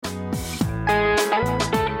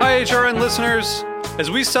HRN listeners.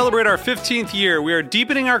 As we celebrate our 15th year, we are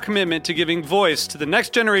deepening our commitment to giving voice to the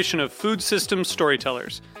next generation of food systems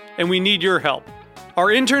storytellers, and we need your help. Our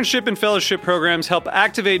internship and fellowship programs help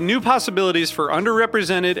activate new possibilities for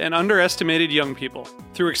underrepresented and underestimated young people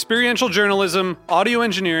through experiential journalism, audio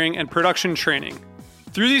engineering, and production training.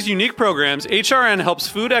 Through these unique programs, HRN helps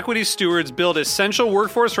food equity stewards build essential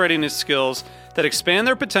workforce readiness skills that expand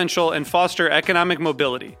their potential and foster economic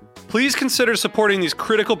mobility. Please consider supporting these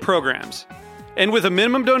critical programs. And with a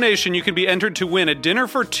minimum donation, you can be entered to win a dinner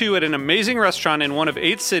for two at an amazing restaurant in one of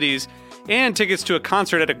 8 cities and tickets to a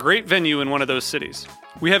concert at a great venue in one of those cities.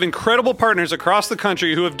 We have incredible partners across the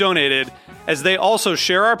country who have donated, as they also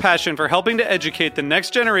share our passion for helping to educate the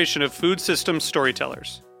next generation of food systems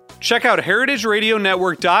storytellers. Check out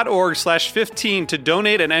heritageradionetwork.org/15 to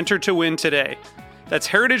donate and enter to win today. That's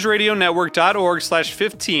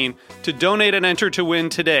heritageradionetwork.org/15 to donate and enter to win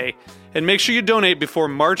today. And make sure you donate before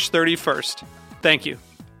March 31st. Thank you.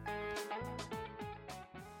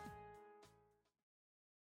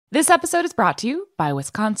 This episode is brought to you by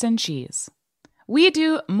Wisconsin Cheese. We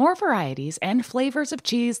do more varieties and flavors of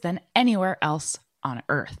cheese than anywhere else on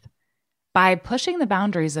Earth. By pushing the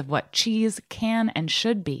boundaries of what cheese can and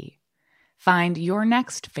should be, find your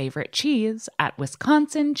next favorite cheese at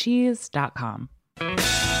wisconsincheese.com.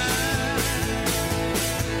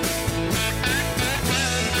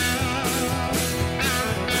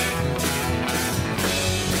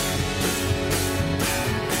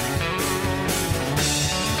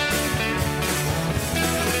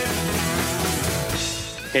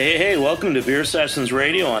 Hey, welcome to Beer Sessions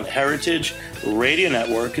Radio on Heritage Radio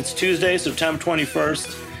Network. It's Tuesday, September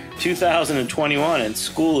 21st, 2021, and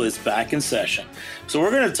school is back in session. So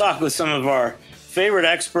we're going to talk with some of our favorite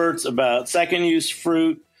experts about second-use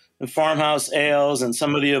fruit and farmhouse ales and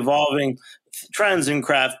some of the evolving trends in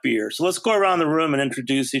craft beer. So let's go around the room and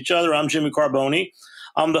introduce each other. I'm Jimmy Carboni.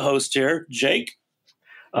 I'm the host here. Jake?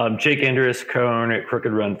 Jake Andrus, co-owner at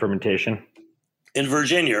Crooked Run Fermentation. In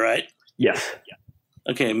Virginia, right? Yes.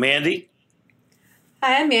 Okay, Mandy?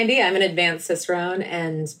 Hi, I'm Mandy. I'm an advanced Cicerone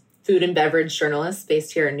and food and beverage journalist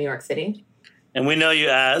based here in New York City. And we know you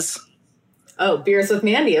as? Oh, Beers with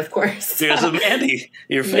Mandy, of course. Beers with Mandy.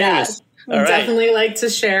 You're famous. Yeah, all right. Definitely like to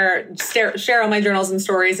share all my journals and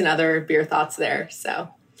stories and other beer thoughts there. So.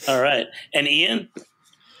 All right. And Ian?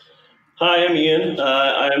 Hi, I'm Ian.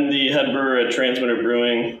 I'm the head brewer at Transmitter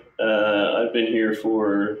Brewing. I've been here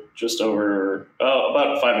for just over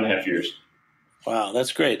about 5.5 years. Wow,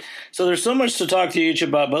 that's great. So there's so much to talk to you each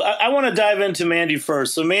about, but I want to dive into Mandy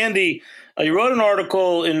first. So Mandy, you wrote an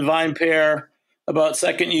article in VinePair about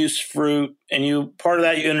second-use fruit, and part of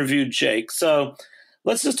that you interviewed Jake. So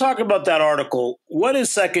let's just talk about that article. What is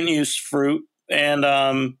second-use fruit? And,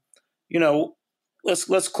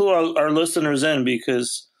 let's clue our listeners in,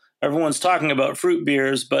 because everyone's talking about fruit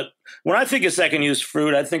beers. But when I think of second-use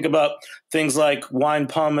fruit, I think about things like wine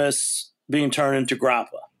pumice being turned into grappa.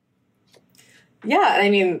 Yeah, I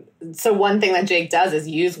mean, so one thing that Jake does is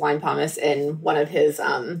use wine pumice in one of his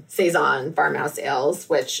Saison farmhouse ales,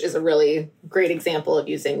 which is a really great example of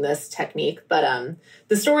using this technique. But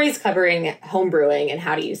the story is covering home brewing and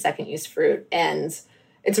how to use second-use fruit. And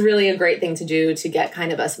it's really a great thing to do to get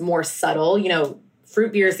kind of a more subtle,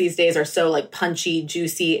 fruit beers these days are so like punchy,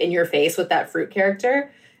 juicy, in your face with that fruit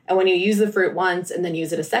character. And when you use the fruit once and then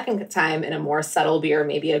use it a second time in a more subtle beer,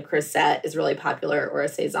 maybe a Grisette is really popular or a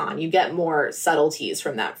Saison, you get more subtleties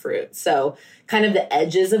from that fruit. So kind of the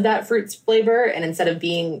edges of that fruit's flavor, and instead of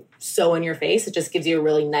being so in your face, it just gives you a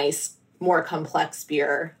really nice, more complex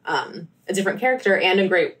beer, a different character, and a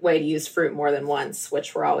great way to use fruit more than once,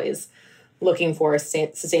 which we're always looking for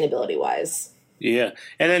sustainability-wise. Yeah.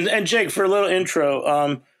 And Jake, for a little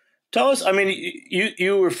intro, tell us, I mean,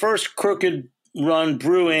 you were first Crooked Run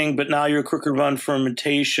Brewing, but now you're Crooked Run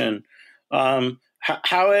Fermentation. How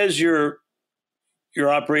has your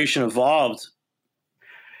operation evolved?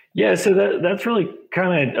 Yeah, so that's really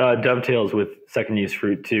kind of dovetails with second-use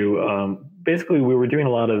fruit too. Basically, we were doing a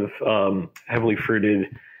lot of heavily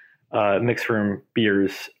fruited mixed ferm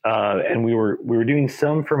beers, and we were doing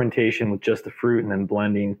some fermentation with just the fruit and then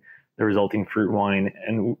blending the resulting fruit wine.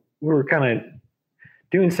 And we were kind of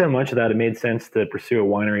doing so much of that, it made sense to pursue a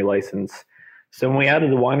winery license. So when we added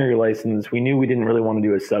the winery license, we knew we didn't really want to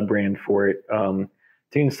do a sub-brand for it.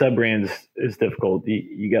 Doing sub-brands is difficult.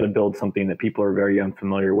 You got to build something that people are very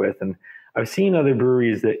unfamiliar with. And I've seen other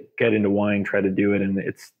breweries that get into wine try to do it, and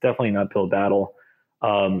it's definitely an uphill battle.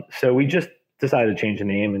 So we just decided to change the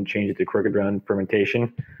name and change it to Crooked Run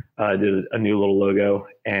Fermentation. Did a new little logo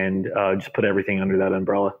and just put everything under that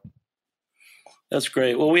umbrella. That's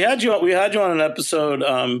great. Well, we had you on an episode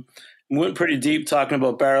went pretty deep talking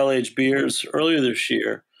about barrel-aged beers earlier this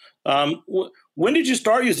year. When did you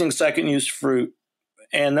start using second-use fruit?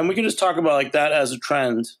 And then we can just talk about like that as a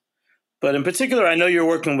trend. But in particular, I know you're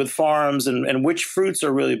working with farms and which fruits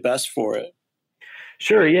are really best for it.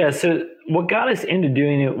 Sure, yeah. So what got us into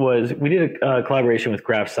doing it was we did a collaboration with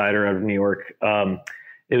Craft Cider out of New York.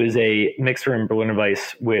 It was a mixer in Berliner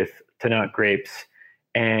Weiss with Tannat grapes.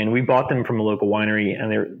 And we bought them from a local winery,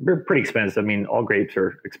 and they're pretty expensive. I mean, all grapes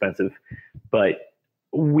are expensive. But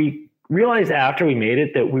we realized after we made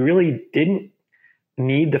it that we really didn't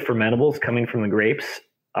need the fermentables coming from the grapes.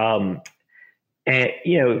 And,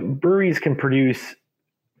 breweries can produce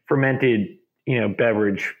fermented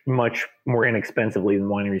beverage much more inexpensively than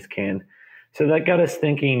wineries can. So that got us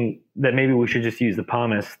thinking that maybe we should just use the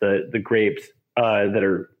pomace, the grapes that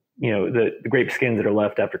are, the grape skins that are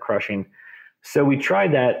left after crushing. So we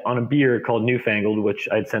tried that on a beer called Newfangled, which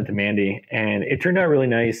I'd sent to Mandy, and it turned out really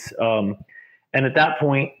nice. And at that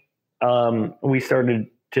point, we started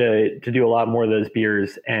to do a lot more of those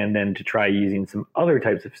beers, and then to try using some other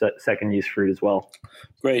types of second use fruit as well.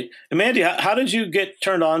 Great. And Mandy, how did you get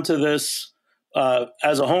turned on to this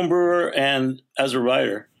as a home brewer and as a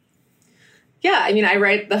writer? Yeah, I mean, I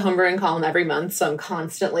write the homebrewing column every month, so I'm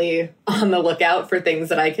constantly on the lookout for things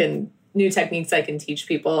that new techniques I can teach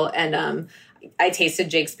people. And I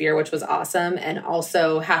tasted Jake's beer, which was awesome, and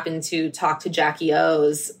also happened to talk to Jackie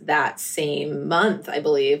O's that same month, I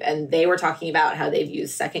believe, and they were talking about how they've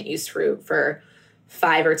used second-use fruit for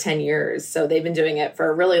 5 or 10 years. So they've been doing it for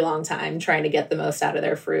a really long time, trying to get the most out of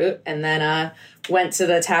their fruit. And then went to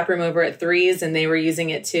the tap room over at Three's, and they were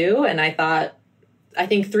using it too. And I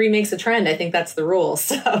think 3 makes a trend. I think that's the rule.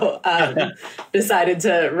 So decided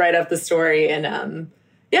to write up the story. And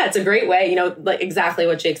yeah, it's a great way, like exactly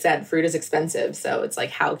what Jake said, fruit is expensive. So it's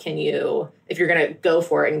like, how can you, if you're going to go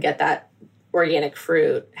for it and get that organic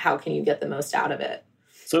fruit, how can you get the most out of it?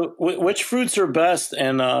 So which fruits are best,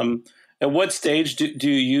 and at what stage do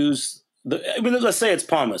you use let's say it's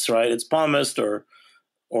pomace, right? It's pomace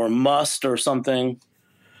or must or something.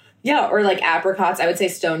 Yeah, or like apricots. I would say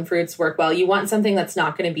stone fruits work well. You want something that's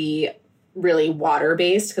not going to be really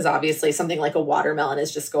water-based, because obviously something like a watermelon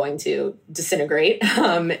is just going to disintegrate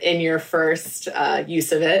in your first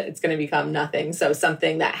use of it. It's going to become nothing. So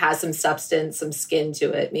something that has some substance, some skin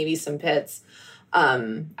to it, maybe some pits.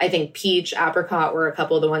 I think peach, apricot were a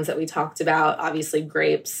couple of the ones that we talked about. Obviously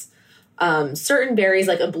grapes. Certain berries,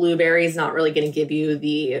 like a blueberry, is not really going to give you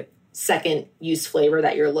the second use flavor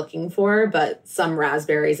that you're looking for, but some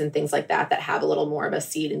raspberries and things like that have a little more of a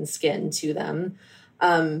seed and skin to them.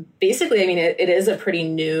 Basically, I mean, it is a pretty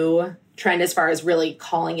new trend as far as really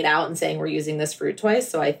calling it out and saying we're using this fruit twice.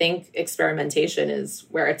 So I think experimentation is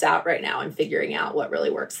where it's at right now and figuring out what really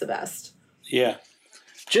works the best. Yeah.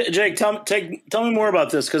 Jake, tell me more about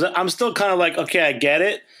this, because I'm still kind of like, okay, I get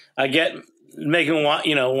it. I get making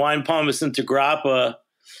wine pomace into grappa,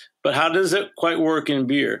 but how does it quite work in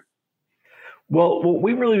beer? Well, what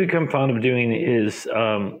we've really become fond of doing is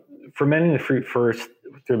fermenting the fruit first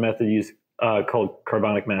through a method used called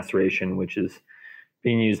carbonic maceration, which is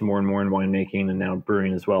being used more and more in winemaking and now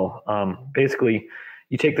brewing as well. Basically,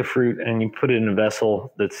 you take the fruit and you put it in a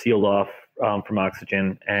vessel that's sealed off from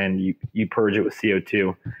oxygen, and you purge it with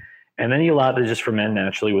CO2. And then you allow it to just ferment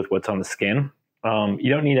naturally with what's on the skin. You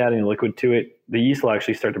don't need to add any liquid to it. The yeast will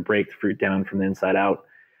actually start to break the fruit down from the inside out.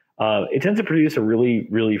 It tends to produce a really,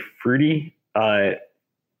 really fruity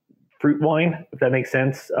fruit wine, if that makes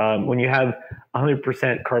sense. When you have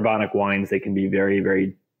 100% carbonic wines, they can be very,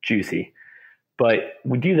 very juicy. But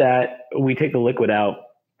we do that, we take the liquid out,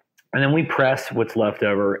 and then we press what's left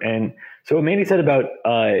over. And so what Mandy said about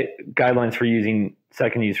guidelines for using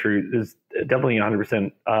second use fruit is definitely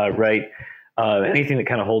 100% right. Anything that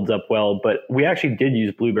kind of holds up well. But we actually did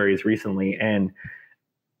use blueberries recently, and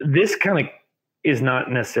this kind of is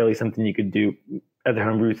not necessarily something you could do at the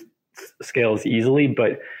homebrew scales easily,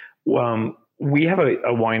 but we have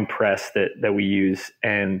a wine press that we use,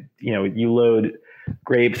 and you load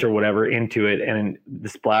grapes or whatever into it, and the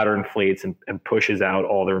splatter inflates and pushes out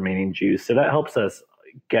all the remaining juice. So that helps us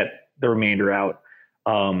get the remainder out.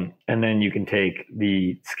 And then you can take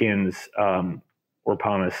the skins or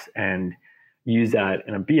pomace and use that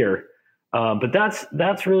in a beer. But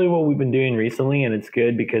that's really what we've been doing recently, and it's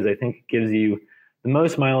good because I think it gives you the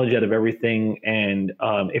most mileage out of everything. And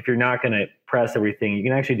if you're not going to press everything, you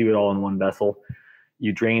can actually do it all in one vessel.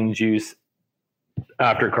 You drain the juice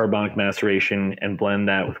after carbonic maceration and blend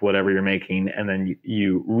that with whatever you're making, and then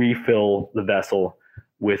you refill the vessel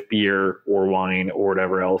with beer or wine or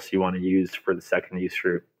whatever else you want to use for the second use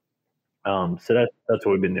fruit. So that's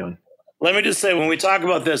what we've been doing. let me just say, when we talk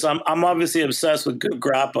about this, I'm obviously obsessed with good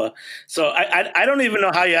grappa. So I don't even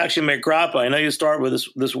know how you actually make grappa. I know you start with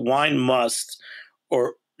this wine must,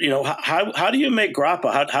 or how do you make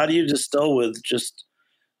grappa? How do you distill with just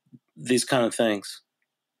these kind of things?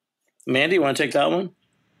 Mandy, you want to take that one?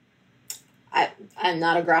 I'm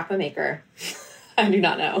not a grappa maker. I do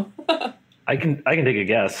not know. I can take a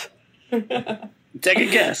guess. Take a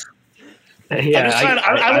guess. Yeah, I'm just trying.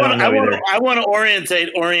 I want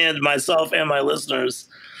to orient myself and my listeners.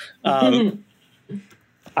 I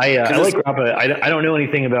like grappa. I don't know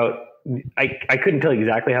anything about. I couldn't tell you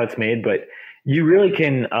exactly how it's made, but you really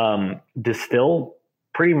can distill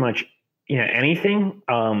pretty much anything.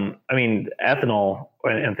 I mean, ethanol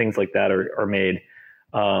and things like that are made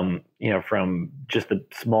from just a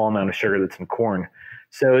small amount of sugar that's in corn.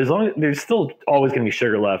 So as long as there's still always going to be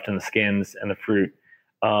sugar left in the skins and the fruit.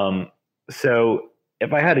 So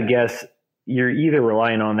if I had to guess, you're either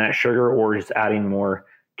relying on that sugar or just adding more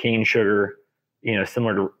cane sugar,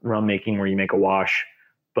 similar to rum making where you make a wash.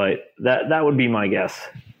 But that would be my guess.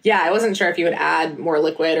 Yeah, I wasn't sure if you would add more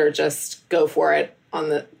liquid or just go for it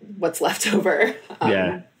on what's left over.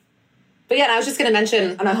 Yeah. But yeah, and I was just going to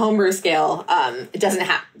mention on a homebrew scale, it doesn't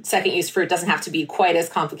have second use fruit doesn't have to be quite as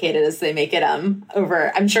complicated as they make it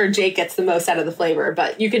over. I'm sure Jake gets the most out of the flavor,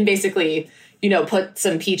 but you can basically put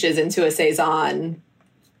some peaches into a saison,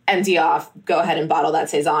 empty off, go ahead and bottle that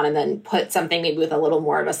saison, and then put something maybe with a little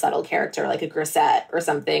more of a subtle character, like a grisette or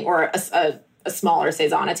something, or a smaller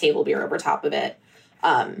saison, a table beer over top of it.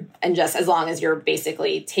 And just as long as you're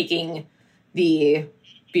basically taking the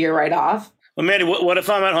beer right off. Well, Mandy, what if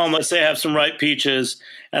I'm at home? Let's say I have some ripe peaches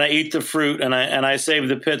and I eat the fruit and I save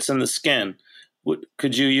the pits and the skin.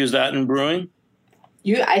 Could you use that in brewing?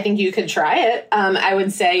 I think you could try it. I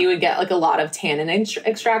would say you would get like a lot of tannin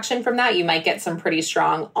extraction from that. You might get some pretty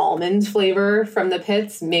strong almond flavor from the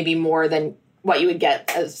pits, maybe more than what you would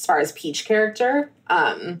get as far as peach character.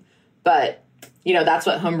 But that's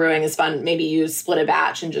what home brewing is fun. Maybe you split a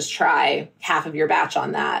batch and just try half of your batch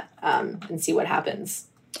on that and see what happens.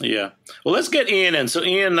 Yeah. Well, let's get Ian in. So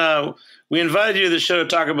Ian, we invited you to the show to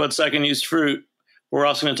talk about second use fruit. We're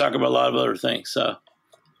also going to talk about a lot of other things. So.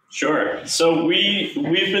 Sure. So we've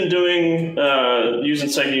been doing using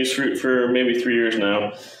second use fruit for maybe 3 years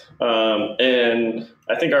now, and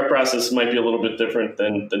I think our process might be a little bit different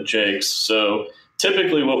than Jake's. So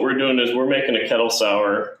typically, what we're doing is we're making a kettle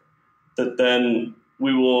sour that then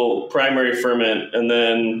we will primary ferment, and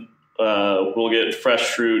then we'll get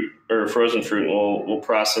fresh fruit or frozen fruit, and we'll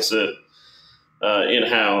process it in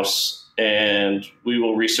house, and we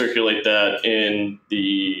will recirculate that in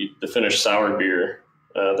the finished sour beer.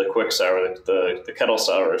 The quick sour, the kettle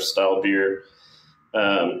sour style beer,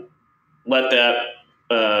 let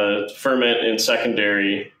that ferment in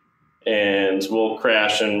secondary, and we'll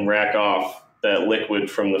crash and rack off that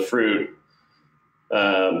liquid from the fruit,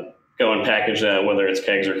 go and package that, whether it's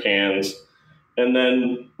kegs or cans. And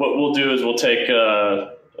then what we'll do is we'll take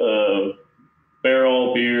a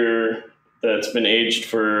barrel beer that's been aged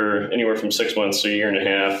for anywhere from 6 months to a year and a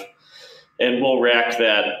half, and we'll rack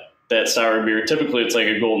that sour beer. Typically it's like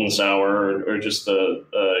a golden sour or just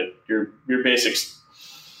your basic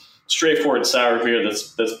straightforward sour beer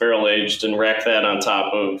that's barrel aged, and rack that on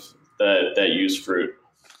top of that used fruit.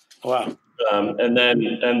 Wow. And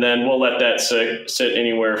then we'll let that sit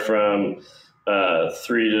anywhere from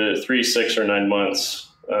 3, 6, or 9 months.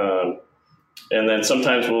 And then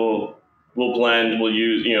sometimes we'll blend. We'll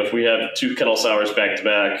use, if we have 2 kettle sours back to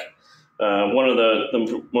back. One of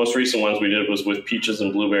the most recent ones we did was with peaches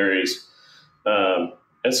and blueberries.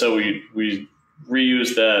 And so we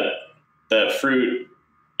reused that fruit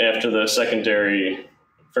after the secondary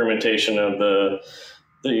fermentation of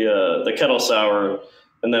the kettle sour,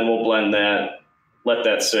 and then we'll blend that, let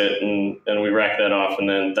that sit, and we rack that off, and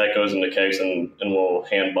then that goes into kegs, and we'll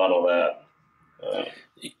hand bottle that.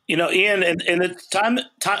 Ian, in the time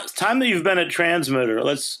that you've been at Transmitter,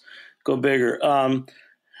 let's go bigger.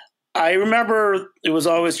 I remember it was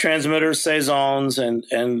always Transmitters, saisons,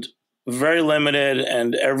 and very limited,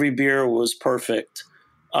 and every beer was perfect.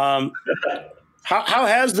 How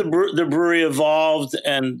has the brewery evolved?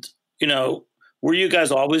 And were you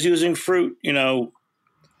guys always using fruit?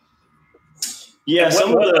 Yeah.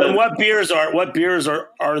 What beers are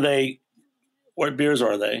they? What beers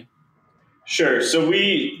are they? Sure. So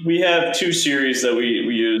we have 2 series that we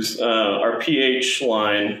use. Our pH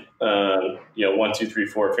line, 1, 2, 3,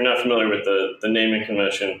 4. If you're not familiar with the naming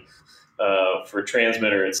convention for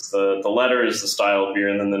Transmitter, it's the letter is the style of beer,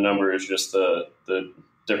 and then the number is just the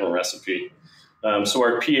different recipe. So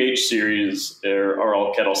our pH series are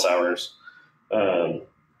all kettle sours.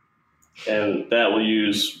 and that will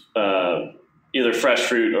use either fresh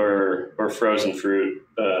fruit or frozen fruit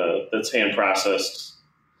that's hand processed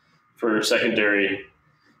for secondary,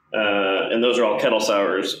 and those are all kettle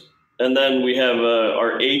sours. And then we have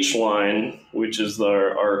our H line, which is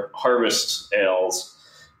our harvest ales,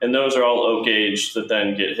 and those are all oak aged that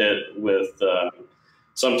then get hit with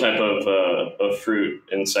some type of fruit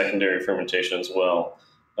in secondary fermentation as well.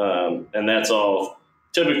 And that's all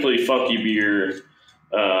typically funky beer.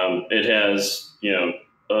 It has,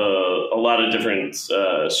 a lot of different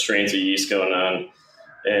strains of yeast going on,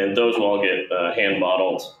 and those will all get hand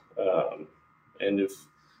bottled. And if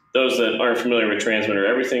those that aren't familiar with Transmitter,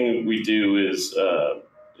 everything we do is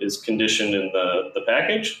conditioned in the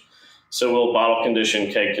package. So we'll bottle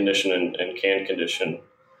condition, keg condition, and can condition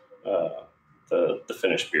the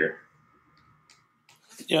finished beer.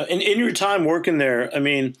 In your time working there, I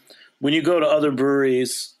mean, when you go to other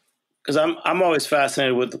breweries, because I'm always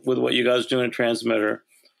fascinated with what you guys do in Transmitter.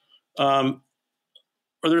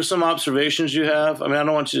 Are there some observations you have? I mean, I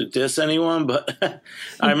don't want you to diss anyone, but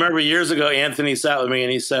I remember years ago, Anthony sat with me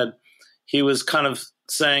and he said he was kind of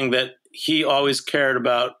saying that he always cared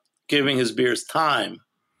about giving his beers time.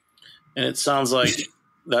 And it sounds like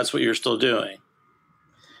that's what you're still doing.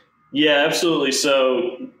 Yeah, absolutely.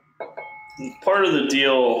 So part of the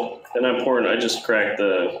deal, and I'm pouring, I just cracked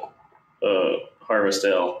the Harvest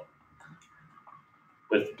Ale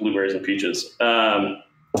with blueberries and peaches.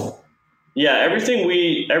 Yeah, everything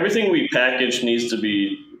we package needs to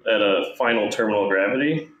be at a final terminal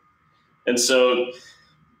gravity, and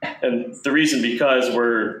the reason because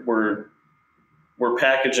we're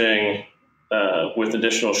packaging with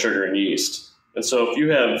additional sugar and yeast, and so if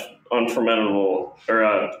you have unfermentable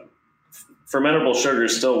or fermentable sugar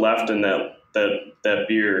still left in that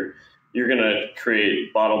beer, you're gonna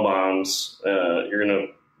create bottle bombs. You're gonna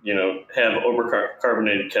have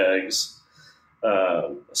overcarbonated kegs.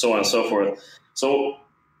 So on and so forth. So,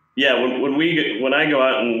 yeah, when I go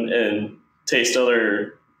out and taste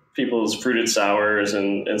other people's fruited sours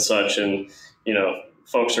and such, and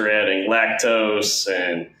folks are adding lactose,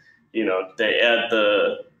 and they add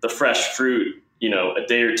the fresh fruit, a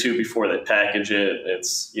day or two before they package it.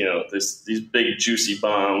 It's these big juicy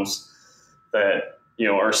bombs that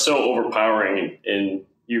are so overpowering, and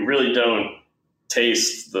you really don't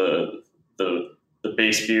taste the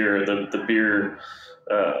base beer, the beer,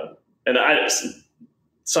 and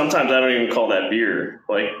sometimes I don't even call that beer.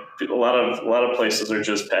 Like a lot of places are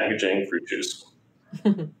just packaging fruit juice.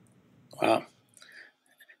 Wow.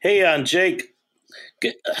 Hey, Jake.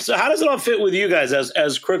 So how does it all fit with you guys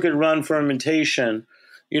as Crooked Run Fermentation?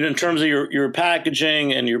 In terms of your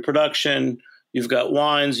packaging and your production, you've got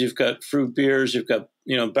wines, you've got fruit beers, you've got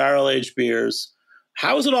barrel aged beers.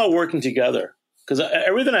 How is it all working together? Because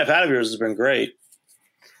everything I've had of yours has been great.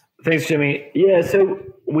 Thanks, Jimmy. Yeah, so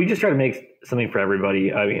we just try to make something for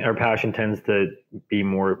everybody. I mean, our passion tends to be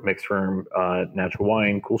more mixed firm, natural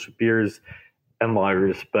wine, coolship beers, and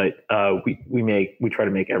lagers. But we try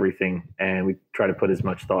to make everything, and we try to put as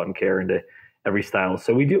much thought and care into every style.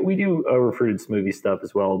 So we do overfruited smoothie stuff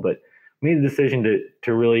as well. But we made the decision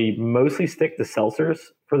to really mostly stick to seltzers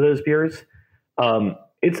for those beers.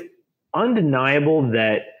 It's undeniable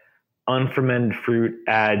that unfermented fruit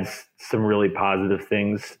adds some really positive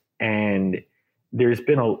things. And there's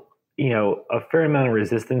been a fair amount of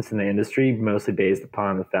resistance in the industry, mostly based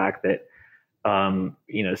upon the fact that, some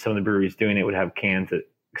of the breweries doing it would have cans that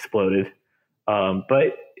exploded.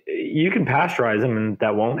 But you can pasteurize them and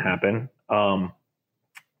that won't happen.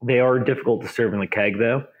 They are difficult to serve in the keg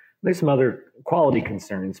though. There's some other quality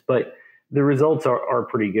concerns, but the results are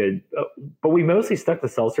pretty good. But we mostly stuck to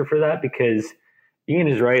seltzer for that because Ian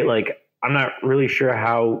is right. Like, I'm not really sure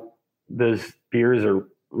how those beers are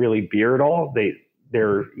really beer at all.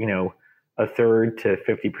 They're a third to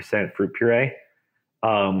 50% fruit puree.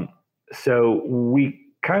 So we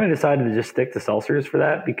kind of decided to just stick to seltzers for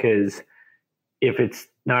that, because if it's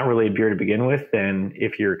not really a beer to begin with, then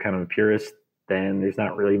if you're kind of a purist, then there's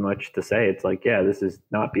not really much to say. It's like, yeah, this is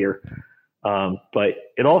not beer. But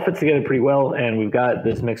it all fits together pretty well. And we've got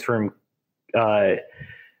this mixed room golden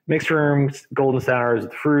sours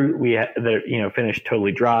with fruit. They're finished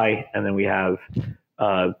totally dry. And then we have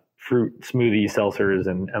fruit smoothies, seltzers,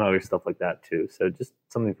 and other stuff like that too. So just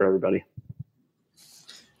something for everybody.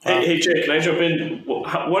 Hey, Jake, can I jump in?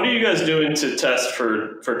 What are you guys doing to test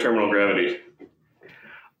for terminal gravity?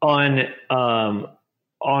 On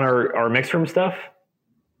our mixed room stuff?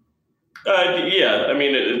 Yeah, I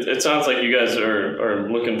mean, it sounds like you guys are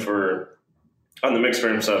looking for, on the mixed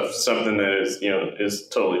room stuff, something that is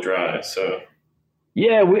totally dry. So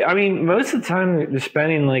Yeah, I mean, most of the time they're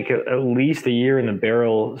spending like at least a year in the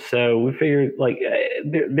barrel. So we figured like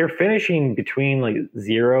they're finishing between like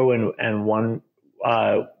 0 and 1,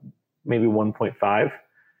 maybe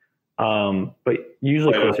 1.5, but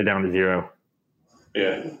usually closer down to 0.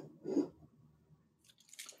 Yeah.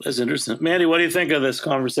 That's interesting. Mandy, what do you think of this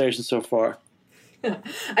conversation so far?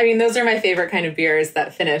 I mean, those are my favorite kind of beers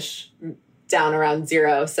that finish down around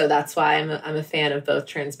 0. So that's why I'm a fan of both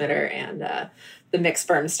Transmitter and the mixed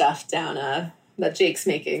firm stuff down that Jake's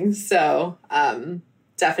making. So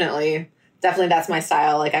definitely that's my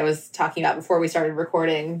style. Like I was talking about before we started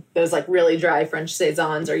recording, those like really dry French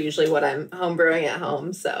saisons are usually what I'm home brewing at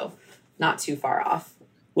home. So not too far off.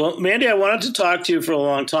 Well, Mandy, I wanted to talk to you for a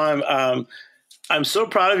long time. I'm so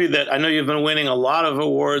proud of you that I know you've been winning a lot of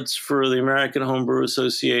awards for the American Homebrew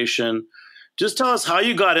Association. Just tell us how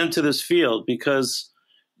you got into this field, because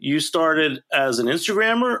you started as an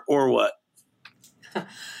Instagrammer or what?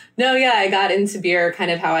 No, yeah, I got into beer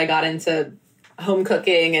kind of how I got into home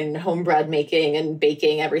cooking and home bread making and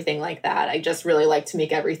baking, everything like that. I just really like to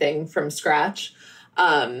make everything from scratch.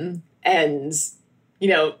 And, you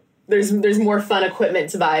know, there's more fun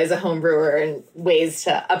equipment to buy as a home brewer and ways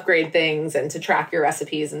to upgrade things and to track your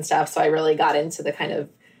recipes and stuff. So I really got into the kind of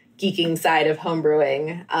geeking side of home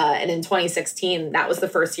brewing. And in 2016, that was the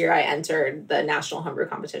first year I entered the National Homebrew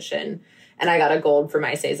Competition, and I got a gold for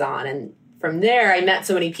my Saison. And from there, I met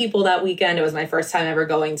so many people that weekend. It was my first time ever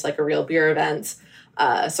going to like a real beer event.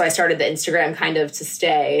 So I started the Instagram kind of to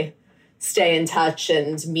stay in touch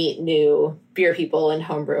and meet new beer people and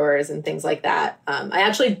home brewers and things like that. I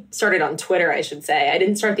actually started on Twitter, I should say. I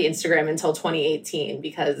didn't start the Instagram until 2018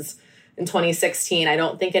 because in 2016, I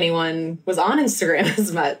don't think anyone was on Instagram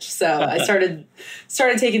as much. So I started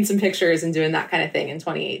taking some pictures and doing that kind of thing in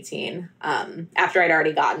 2018 after I'd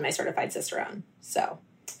already gotten my certified Cicerone. So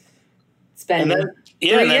it's been 3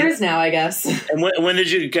 years now, I guess. And when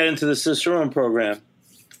did you get into the Cicerone program?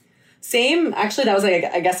 Same. Actually, that was, like,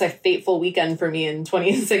 I guess, a fateful weekend for me in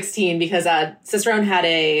 2016 because Cicerone had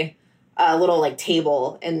a little like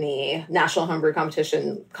table in the National Homebrew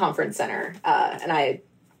Competition Conference Center. And I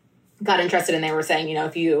got interested, and they were saying, you know,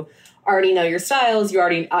 if you already know your styles, you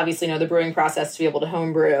already obviously know the brewing process to be able to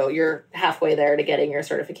homebrew, you're halfway there to getting your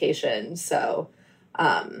certification. So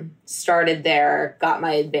started there, got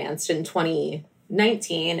my advanced in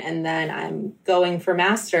 2019, and then I'm going for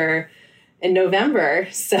master in November.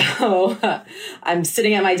 So I'm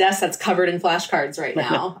sitting at my desk that's covered in flashcards right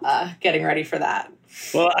now, getting ready for that.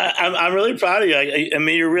 Well, I'm really proud of you. I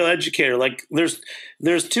mean, you're a real educator. Like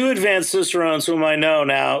there's 2 advanced Cicerones whom I know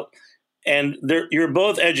now, and you're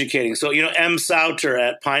both educating. So, you know, M. Sauter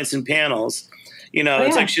at Pints and Panels, you know,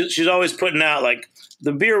 it's like she's always putting out like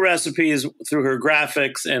the beer recipes through her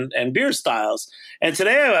graphics and beer styles. And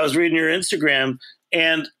today I was reading your Instagram,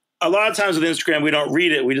 and a lot of times with Instagram, we don't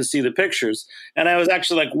read it. We just see the pictures. And I was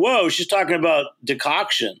actually like, whoa, she's talking about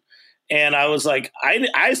decoction. And I was like,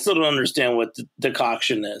 I still don't understand what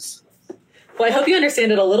decoction is. Well, I hope you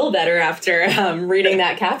understand it a little better after reading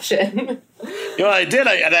that caption. You know, I did.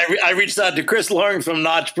 I reached out to Chris Loring from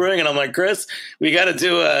Notch Brewing, and I'm like, Chris, we got to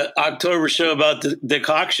do a October show about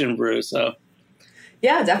decoction brew. So,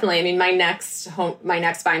 yeah, definitely. I mean, my next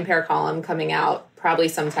Vine Pair column coming out probably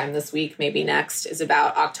sometime this week, maybe next, is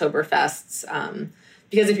about Oktoberfests.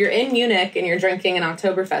 Because if you're in Munich and you're drinking an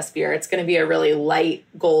Oktoberfest beer, it's going to be a really light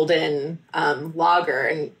golden lager.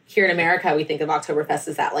 And here in America, we think of Oktoberfest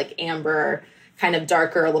as that like amber, kind of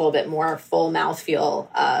darker, a little bit more full mouthfeel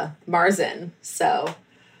Marzen. So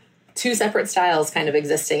 2 separate styles kind of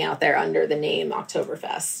existing out there under the name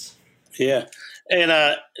Oktoberfest. Yeah.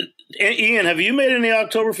 And Ian, have you made any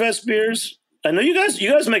Oktoberfest beers? I know you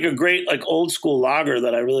guys make a great like old school lager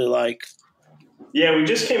that I really like. Yeah, we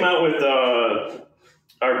just came out with our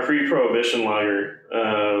pre-prohibition lager,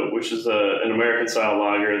 which is an American style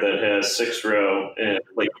lager that has 6 row and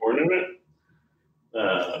light corn in it.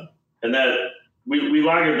 And that we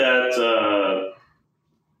lagered that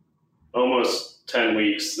almost 10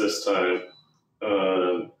 weeks this time.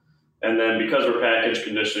 And then because we're package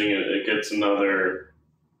conditioning it, it gets another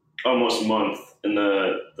almost month in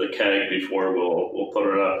the keg before we'll put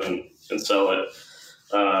it up and sell it.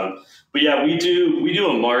 But yeah, we do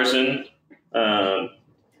a Marzen.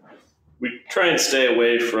 We try and stay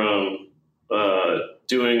away from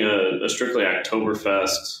doing a strictly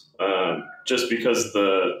Oktoberfest, just because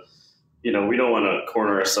we don't want to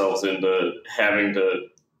corner ourselves into having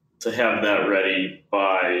to have that ready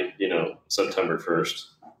by September 1st.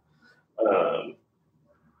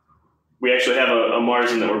 We actually have a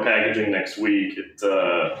Marzen that we're packaging next week.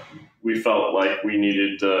 We felt like we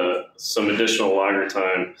needed some additional lager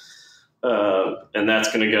time and that's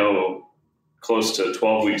going to go close to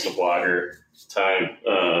 12 weeks of lager time.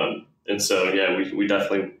 And so, yeah, we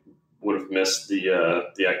definitely would have missed the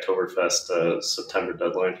Oktoberfest September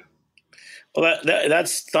deadline. Well,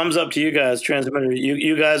 that's thumbs up to you guys, Transmitter.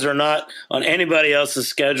 You guys are not on anybody else's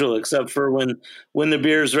schedule except for when the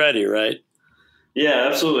beer's ready, right? Yeah,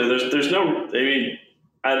 absolutely. There's no. I mean,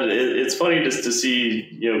 it's funny just to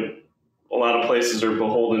see, a lot of places are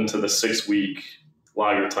beholden to the 6-week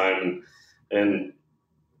lager time, and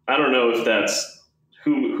I don't know if that's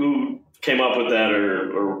who came up with that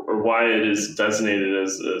or why it is designated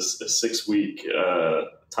as a 6-week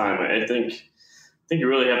time. I think you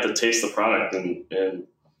really have to taste the product and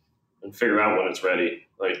figure out when it's ready.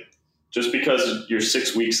 Like, just because your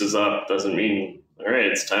 6 weeks is up doesn't mean, all right,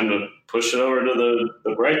 it's time to push it over to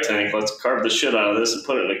the bright tank. Let's carve the shit out of this and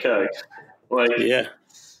put it in a keg. Like,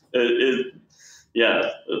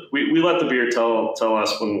 yeah, we let the beer tell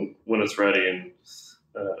us when it's ready, and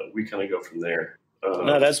we kind of go from there.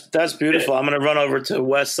 No, that's beautiful. I'm going to run over to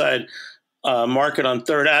West Side Market on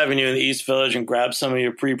 3rd Avenue in the East Village and grab some of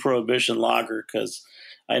your pre-Prohibition lager, because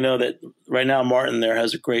I know that right now Martin there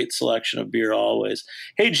has a great selection of beer always.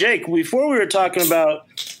 Hey, Jake, before we were talking about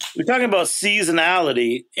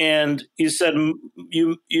seasonality, and you said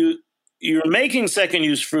you're making second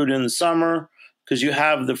use fruit in the summer because you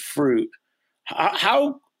have the fruit.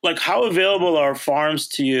 How available are farms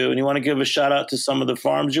to you? And you want to give a shout out to some of the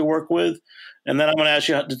farms you work with, and then I'm going to ask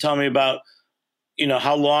you to tell me about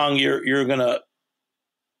how long you're going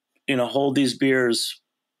to hold these beers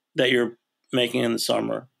that you're making in the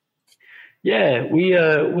summer. Yeah, we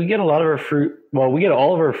get a lot of our fruit. Well, we get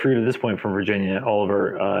all of our fruit at this point from Virginia, all of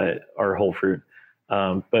our whole fruit.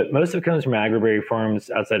 But most of it comes from Agriberry farms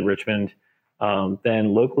outside Richmond.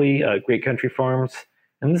 Then locally, Great Country Farms,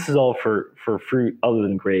 and this is all for fruit other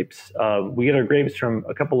than grapes. We get our grapes from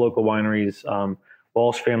a couple local wineries,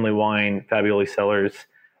 Walsh Family Wine, Fabioli Cellars.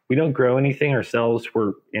 We don't grow anything ourselves.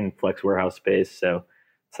 We're in flex warehouse space, so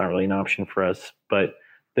it's not really an option for us. But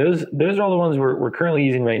those are all the ones we're currently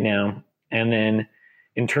using right now. And then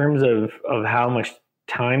in terms of how much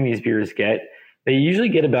time these beers get, they usually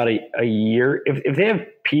get about a year. If they have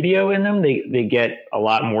PDO in them, they get a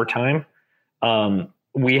lot more time.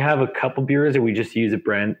 We have a couple beers that we just use a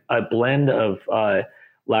blend of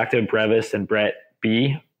Lacto Brevis and Brett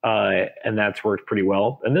B, and that's worked pretty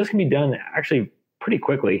well. And this can be done actually pretty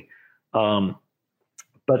quickly.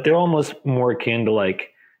 But they're almost more akin to like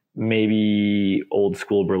maybe old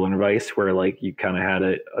school Berliner Weiss, where like you kind of had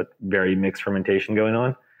a very mixed fermentation going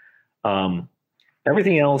on.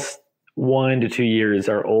 Everything else, 1 to 2 years.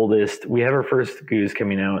 Our oldest, we have our first goose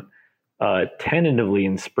coming out tentatively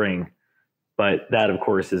in spring, but that of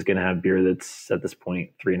course is going to have beer that's at this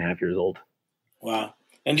point 3.5 years old. Wow.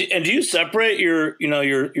 And do you separate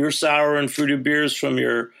your sour and fruited beers from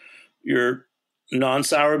your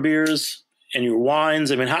non-sour beers and your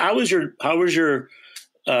wines? I mean, how was your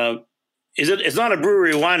it's not a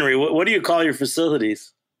brewery, winery. What do you call your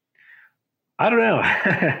facilities? I don't know.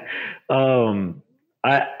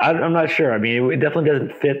 I'm not sure. I mean, it definitely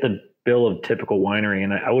doesn't fit the bill of typical winery,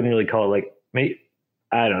 and I wouldn't really call it like,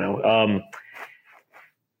 I don't know.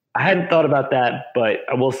 I hadn't thought about that, but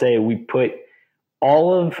I will say we put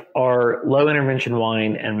all of our low intervention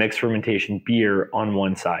wine and mixed fermentation beer on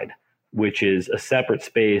one side, which is a separate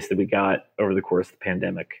space that we got over the course of the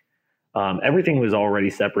pandemic. Everything was already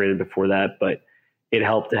separated before that, but it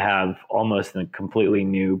helped to have almost a completely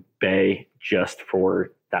new bay just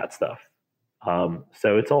for that stuff.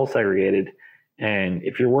 So it's all segregated. And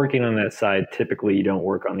if you're working on that side, typically you don't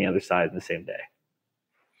work on the other side in the same day.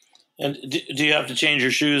 And do you have to change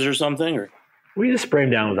your shoes or something? Or we just spray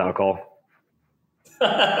them down with alcohol.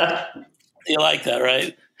 You like that,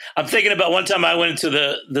 right? I'm thinking about one time I went into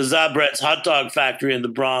the Zabret's hot dog factory in the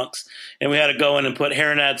Bronx, and we had to go in and put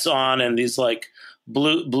hairnets on and these like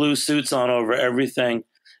blue suits on over everything.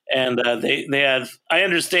 And they had, I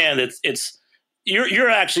understand it's you're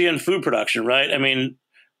actually in food production, right? I mean,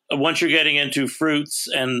 once you're getting into fruits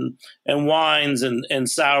and wines and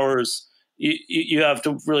sours, you have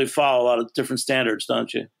to really follow a lot of different standards,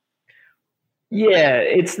 don't you? Yeah,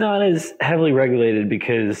 it's not as heavily regulated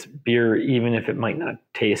because beer, even if it might not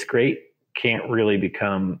taste great, can't really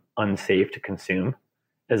become unsafe to consume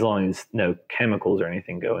as long as no chemicals or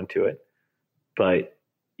anything go into it. But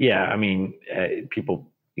yeah, I mean, people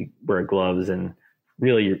wear gloves, and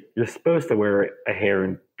really you're supposed to wear a hair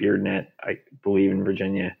and beard net. I believe in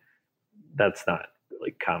Virginia, that's not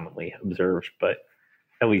really commonly observed, but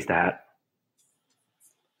at least a hat.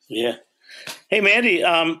 Yeah. Hey, Mandy,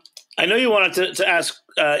 I know you wanted to ask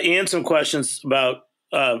Ian some questions about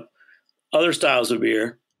other styles of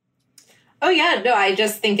beer. Oh, yeah. No, I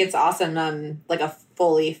just think it's awesome. Like a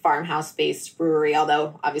fully farmhouse-based brewery,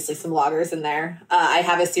 although obviously some lagers in there. I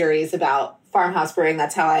have a series about farmhouse brewing.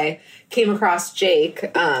 That's how I came across Jake.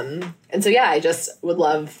 And so, yeah, I just would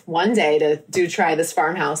love one day to try this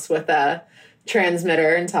farmhouse with a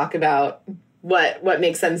transmitter and talk about what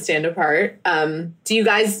makes them stand apart. Do you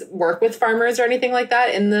guys work with farmers or anything like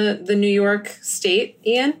that in the New York state,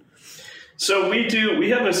 Ian? So we do. We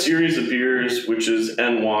have a series of beers, which is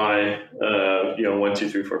NY. 1, 2,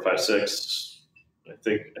 3, 4, 5, 6. I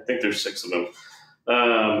think there's 6 of them.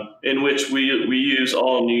 In which we use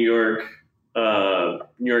all New York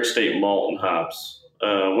State malt and hops.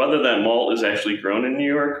 Whether that malt is actually grown in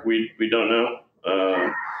New York, we don't know.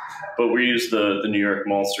 But we use the New York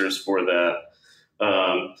maltsters for that.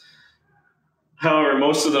 However,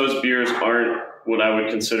 most of those beers aren't what I would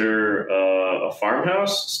consider a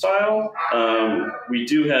farmhouse style. We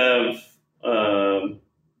do have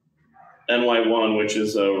NY1, which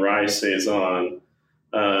is a rye saison,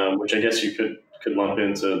 which I guess you could lump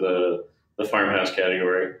into the farmhouse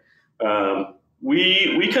category.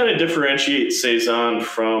 We kind of differentiate saison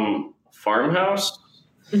from farmhouse,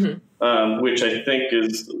 which I think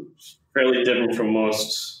is fairly different from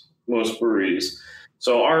most breweries.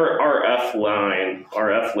 So our F line,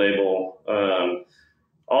 our F label,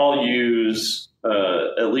 all use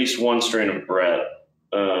at least one strain of Brett,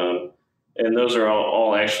 and those are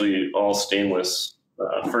all actually all stainless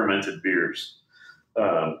fermented beers.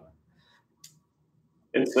 And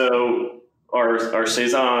so our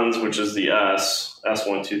saisons, which is the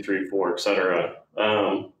S1, 2, 3, 4, etc.,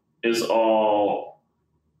 is all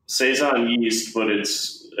saison yeast, but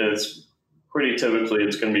it's pretty typically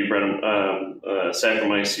it's going to be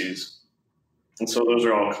Saccharomyces, and so those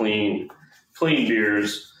are all clean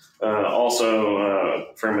beers,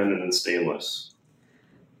 also fermented in stainless.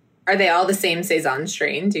 Are they all the same saison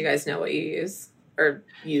strain? Do you guys know what you use or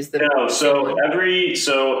use the? No, so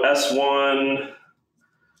S1,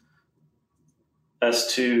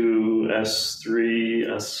 S2, S3,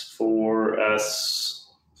 S4,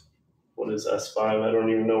 what is S5? I don't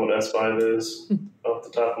even know what S5 is off the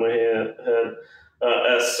top of my head.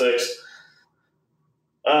 S6.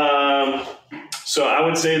 So I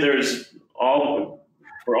would say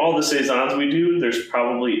for all the saisons we do, there's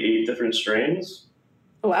probably 8 different strains.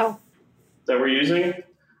 Oh, wow. That we're using.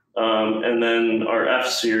 And then our F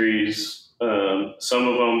series, some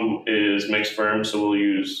of them is mixed ferm, so we'll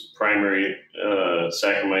use primary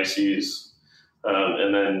Saccharomyces,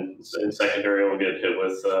 and then in secondary we'll get hit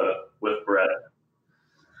with Brett.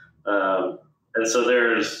 And so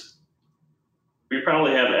we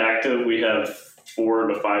probably have active, we have 4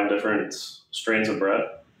 to 5 different strains of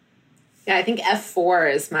Brett. Yeah, I think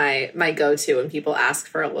F4 is my go-to when people ask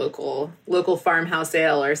for a local farmhouse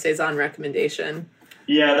ale or saison recommendation.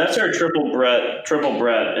 Yeah, that's our triple Brett.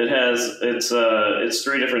 It's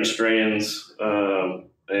 3 different strains, and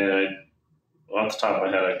off the top of my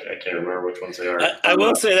head, I can't remember which ones they are. I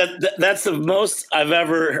will say that's the most I've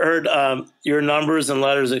ever heard your numbers and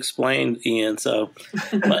letters explained, Ian. So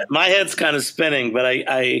my head's kind of spinning, but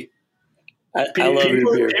I love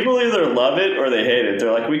your beer. People either love it or they hate it.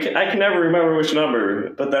 They're like, I can never remember which number,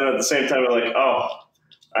 but then at the same time, they're like, oh,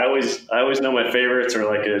 I always know my favorites, or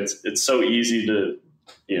like it's so easy to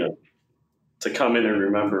come in and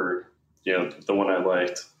remember, the one I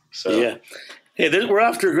liked. So yeah. Hey, we're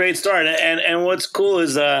off to a great start, and what's cool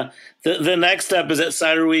is the next step is that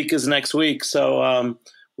Cider Week is next week, so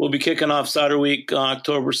we'll be kicking off Cider Week on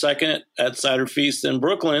October 2nd at Cider Feast in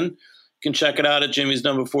Brooklyn. You can check it out at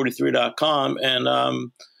jimmysnumber43.com,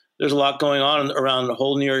 and there's a lot going on around the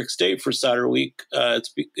whole New York State for Cider Week.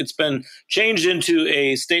 It's been changed into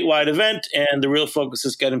a statewide event, and the real focus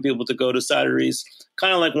is getting people to go to cideries,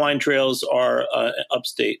 kind of like wine trails are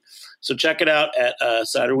upstate. So check it out at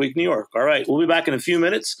Cider Week, New York. All right, we'll be back in a few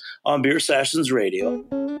minutes on Beer Sessions Radio.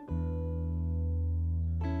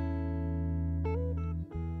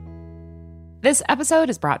 This episode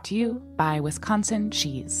is brought to you by Wisconsin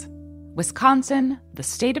Cheese. Wisconsin, the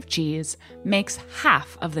state of cheese, makes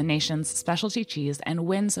half of the nation's specialty cheese and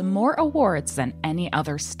wins more awards than any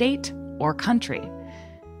other state or country.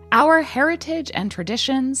 Our heritage and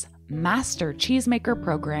traditions, master cheesemaker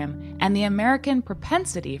program, and the American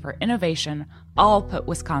propensity for innovation all put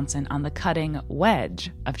Wisconsin on the cutting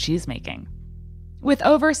wedge of cheesemaking. With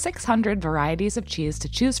over 600 varieties of cheese to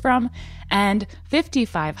choose from and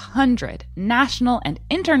 5,500 national and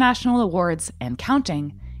international awards and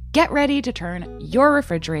counting, get ready to turn your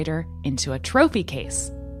refrigerator into a trophy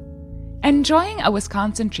case. Enjoying a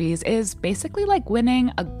Wisconsin cheese is basically like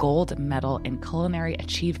winning a gold medal in culinary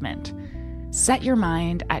achievement. Set your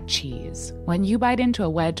mind at cheese. When you bite into a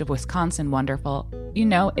wedge of Wisconsin Wonderful, you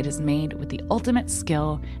know it is made with the ultimate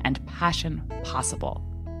skill and passion possible.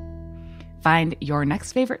 Find your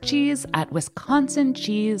next favorite cheese at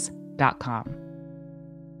wisconsincheese.com.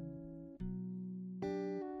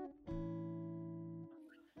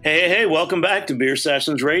 Hey, welcome back to Beer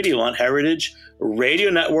Sessions Radio on Heritage Radio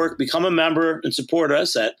Network. Become a member and support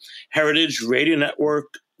us at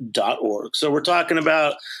heritageradionetwork.org. So we're talking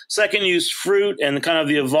about second-use fruit and kind of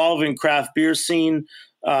the evolving craft beer scene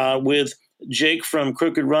with Jake from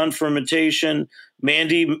Crooked Run Fermentation,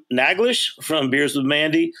 Mandy Naglish from Beers with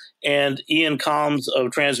Mandy, and Ian Calms of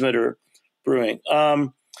Transmitter Brewing.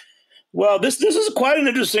 Well, this is quite an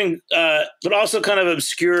interesting, but also kind of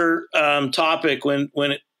obscure topic when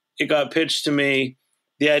it got pitched to me,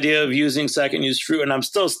 the idea of using second-use fruit, and I'm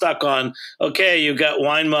still stuck on, okay, you've got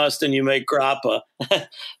wine must and you make grappa.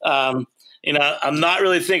 I'm not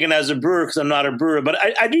really thinking as a brewer because I'm not a brewer, but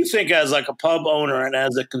I do think as like a pub owner and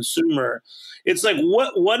as a consumer, it's like,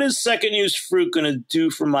 what is second-use fruit going to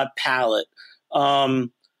do for my palate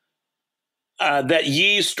that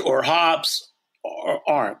yeast or hops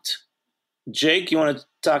aren't? Jake, you want to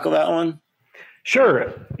tackle that one?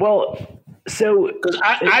 Sure. Well, so because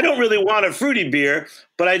I don't really want a fruity beer,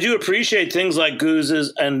 but I do appreciate things like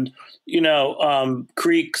gooses and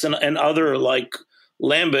creeks and other like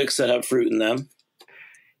lambics that have fruit in them.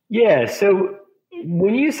 Yeah. So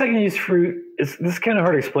when you use second-use fruit, this is kind of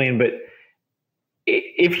hard to explain, but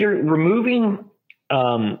if you're removing,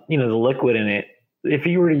 the liquid in it, if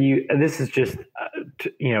you were to use, this is just,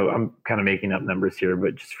 I'm kind of making up numbers here,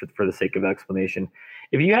 but just for the sake of explanation,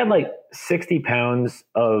 if you had like 60 pounds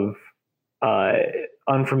of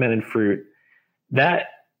unfermented fruit, that,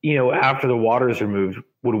 after the water is removed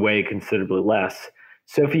would weigh considerably less.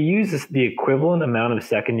 So if you use the equivalent amount of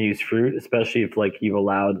second-use fruit, especially if like you've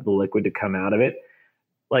allowed the liquid to come out of it,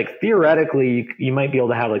 like theoretically you might be able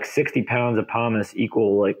to have like 60 pounds of pomace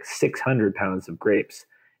equal like 600 pounds of grapes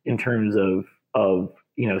in terms of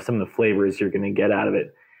some of the flavors you're going to get out of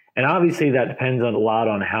it. And obviously that depends a lot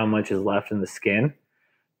on how much is left in the skin,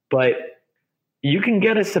 but you can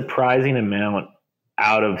get a surprising amount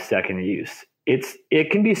out of second use. It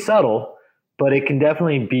can be subtle, but it can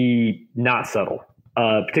definitely be not subtle,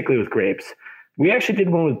 particularly with grapes. We actually did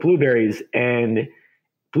one with blueberries, and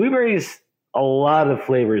blueberries, a lot of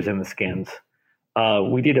flavors in the skins.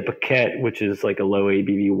 We did a Paquette, which is like a low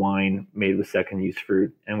ABV wine made with second-use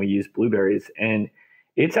fruit, and we used blueberries. And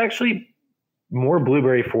it's actually more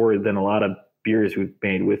blueberry forward than a lot of beers we've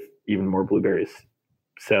made with even more blueberries.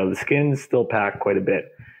 So the skins still pack quite a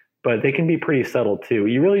bit, but they can be pretty subtle too.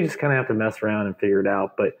 You really just kind of have to mess around and figure it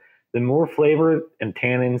out. But the more flavor and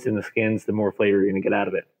tannins in the skins, the more flavor you're going to get out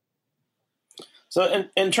of it. So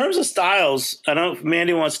in terms of styles, I don't know if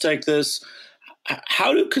Mandy wants to take this.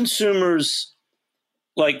 How do consumers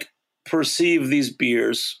like perceive these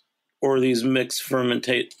beers or these mixed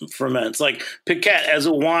ferments? Like Paquette as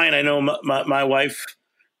a wine, I know my wife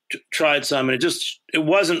tried some, and it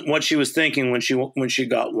wasn't what she was thinking when she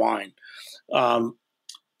got wine.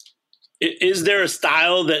 Is there a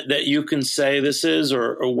style that you can say this is,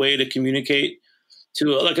 or a way to communicate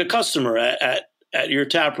to like a customer at your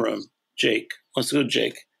tap room? Jake, let's go,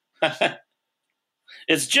 Jake.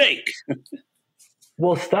 It's Jake.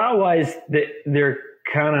 Well, style-wise, they're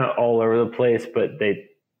kind of all over the place, but they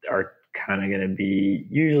are kind of going to be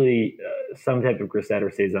usually some type of Grisette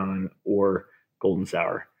or Saison or Golden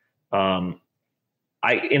Sour. In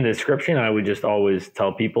the description, I would just always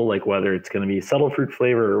tell people like whether it's going to be subtle fruit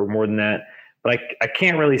flavor or more than that. But I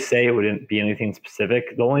can't really say it wouldn't be anything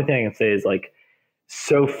specific. The only thing I can say is like,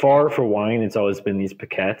 so far for wine, it's always been these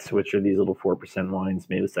Paquettes, which are these little 4% wines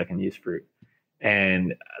made with second-use fruit.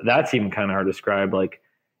 And that's even kind of hard to describe. Like,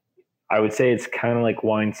 I would say it's kind of like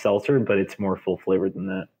wine seltzer, but it's more full flavored than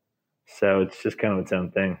that. So it's just kind of its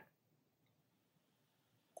own thing.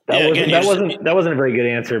 That wasn't a very good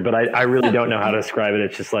answer, but I really don't know how to describe it.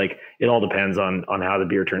 It's just like, it all depends on how the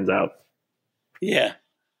beer turns out. Yeah.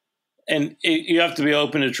 And you have to be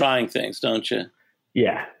open to trying things, don't you?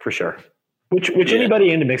 Yeah, for sure. Which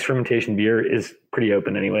anybody into mixed fermentation beer is pretty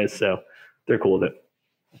open anyways. So they're cool with it.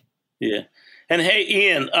 Yeah. And hey,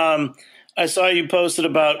 Ian, I saw you posted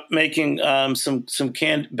about making some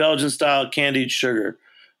Belgian style candied sugar.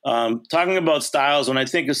 Talking about styles, when I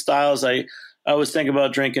think of styles, I always think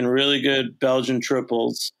about drinking really good Belgian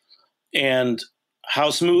triples and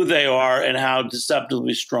how smooth they are and how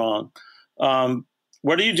deceptively strong.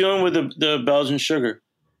 What are you doing with the Belgian sugar?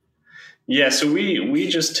 Yeah, so we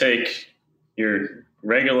just take your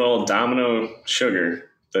regular old Domino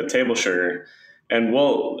sugar, the table sugar, and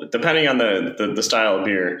we'll, depending on the style of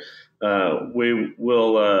beer,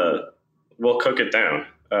 we'll cook it down.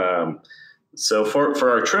 So for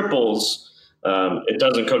our triples, it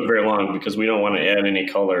doesn't cook very long because we don't want to add any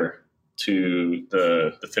color to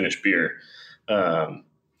the finished beer. And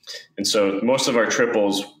so most of our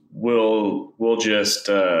triples will just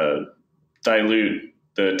dilute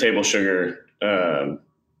the table sugar,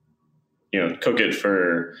 cook it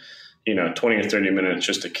for 20 or 30 minutes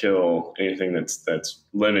just to kill anything that's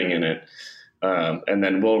living in it, and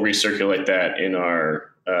then we'll recirculate that in our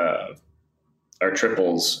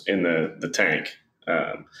triples in the tank,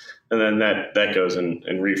 and then that goes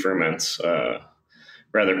and re-ferments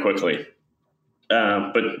rather quickly.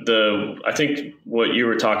 But I think what you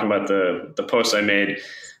were talking about, the post I made,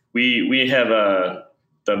 we have the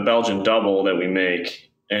Belgian double that we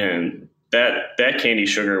make, and that candy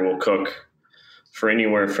sugar will cook for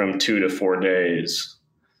anywhere from 2 to 4 days,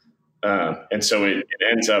 and so it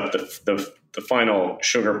ends up the final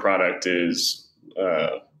sugar product is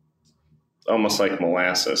almost like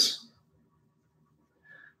molasses,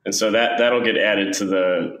 and so that'll get added to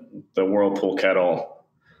the whirlpool kettle,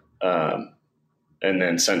 and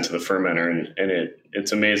then sent to the fermenter, and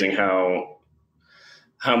it's amazing how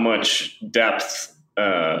much depth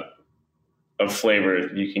of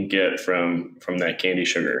flavor you can get from that candy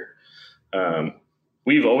sugar.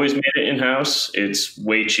 We've always made it in-house. It's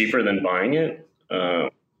way cheaper than buying it. The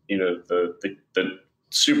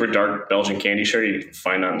super dark Belgian candy sugar you can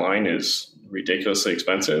find online is ridiculously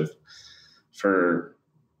expensive for,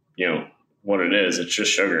 what it is. It's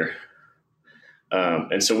just sugar.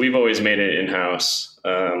 And so we've always made it in-house.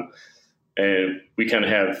 And we kind of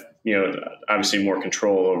have, obviously more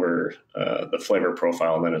control over the flavor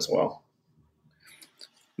profile then as well.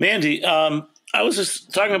 Mandy, I was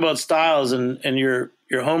just talking about styles and your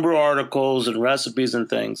homebrew articles and recipes and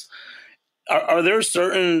things. Are there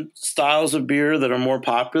certain styles of beer that are more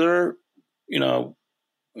popular, in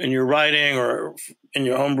your writing or in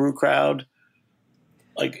your homebrew crowd?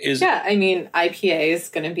 IPA is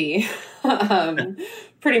going to be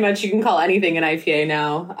pretty much, you can call anything an IPA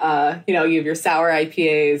now. You have your sour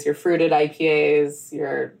IPAs, your fruited IPAs,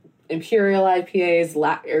 your imperial IPAs,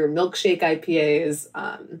 or milkshake IPAs.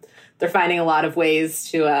 They're finding a lot of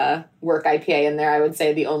ways to work IPA in there. I would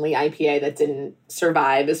say the only IPA that didn't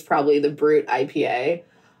survive is probably the Brut IPA.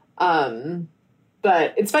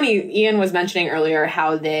 But it's funny, Ian was mentioning earlier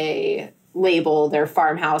how they label their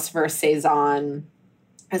farmhouse versus saison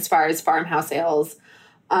as far as farmhouse ales.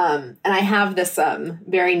 And I have this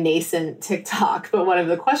very nascent TikTok, but one of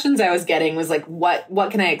the questions I was getting was like, what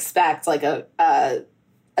can I expect? Like a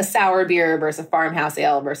sour beer versus a farmhouse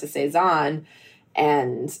ale versus saison.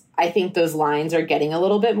 And I think those lines are getting a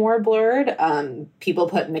little bit more blurred. People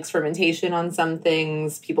put mixed fermentation on some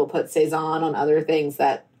things. People put saison on other things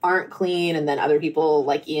that aren't clean. And then other people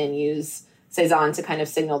like Ian use saison to kind of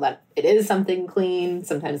signal that it is something clean.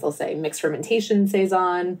 Sometimes they'll say mixed fermentation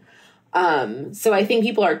saison. So I think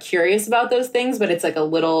people are curious about those things, but it's like a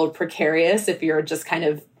little precarious if you're just kind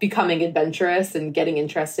of becoming adventurous and getting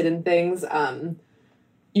interested in things.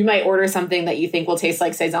 You might order something that you think will taste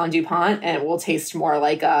like Saison DuPont and it will taste more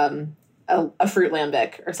like a fruit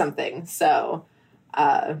lambic or something. So,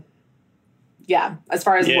 as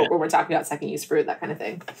far as what we're talking about, second use fruit, that kind of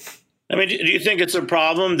thing. I mean, do you think it's a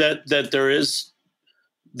problem that there is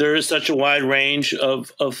such a wide range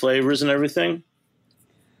of flavors and everything?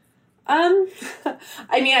 I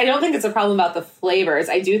don't think it's a problem about the flavors.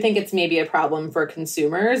 I do think it's maybe a problem for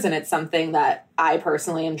consumers, and it's something that I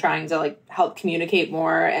personally am trying to help communicate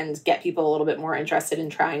more and get people a little bit more interested in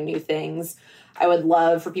trying new things. I would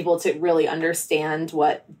love for people to really understand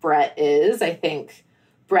what Brett is. I think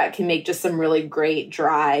Brett can make just some really great,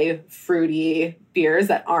 dry, fruity beers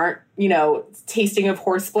that aren't, tasting of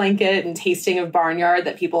horse blanket and tasting of barnyard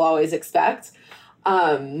that people always expect.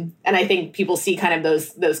 And I think people see kind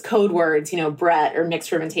of those code words, Brett or mixed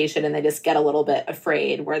fermentation, and they just get a little bit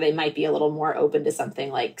afraid, where they might be a little more open to something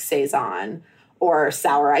like saison or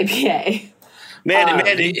sour IPA.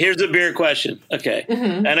 Mandy, here's a beer question. Okay.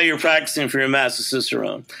 Mm-hmm. I know you're practicing for your Master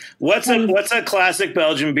Cicerone. What's a classic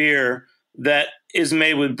Belgian beer that is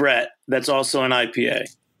made with Brett that's also an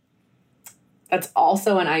IPA? That's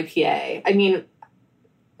also an IPA. I mean,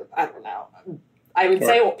 I don't know. I would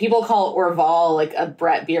say people call Orval like a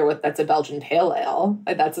Brett beer that's a Belgian pale ale.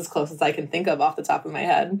 That's as close as I can think of off the top of my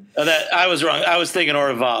head. I was wrong. I was thinking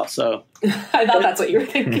Orval. So I thought that's what you were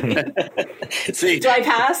thinking. See, do I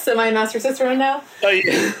pass? Am I Master Cicerone now? Oh,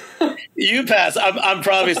 yeah. You pass. I'm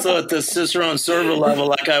probably still at the Cicerone server level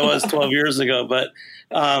like I was 12 years ago. But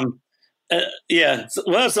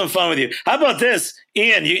we'll have some fun with you. How about this,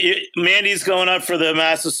 Ian? Mandy's going up for the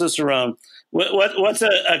Master Cicerone. What's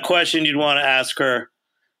a question you'd want to ask her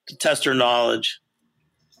to test her knowledge?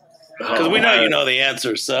 Because we know you know the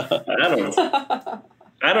answer. So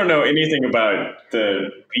I don't know anything about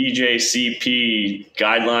the BJCP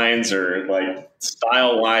guidelines or like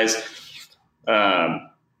style wise. A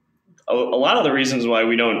lot of the reasons why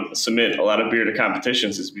we don't submit a lot of beer to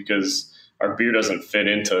competitions is because our beer doesn't fit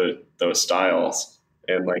into those styles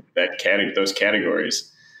and like those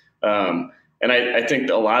categories. And I think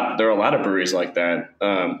there are a lot of breweries like that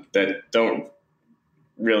that don't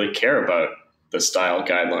really care about the style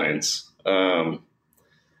guidelines.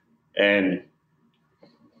 And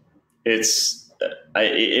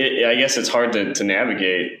I guess it's hard to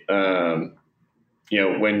navigate, when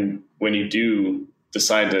you do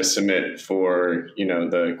decide to submit for,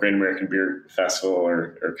 the Great American Beer Festival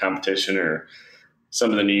or competition or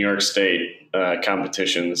some of the New York State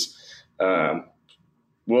competitions.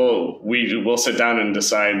 We'll sit down and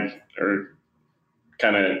decide or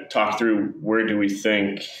kind of talk through where do we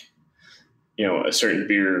think, a certain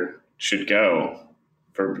beer should go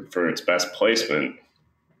for its best placement.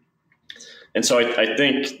 And so I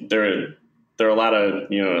think there are a lot of,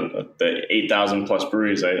 the 8,000 plus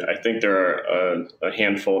breweries. I think there are a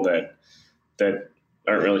handful that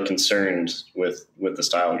aren't really concerned with the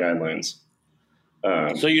style guidelines.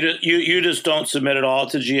 So you just don't submit it all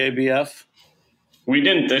to GABF? We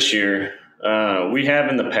didn't this year. We have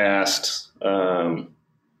in the past.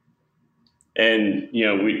 And,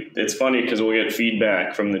 it's funny because we'll get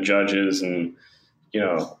feedback from the judges and,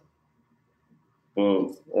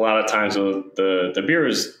 well, a lot of times the beer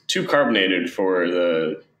is too carbonated for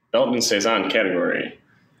the Belgian Saison category.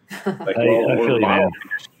 Like, we're bottle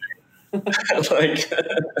finishing.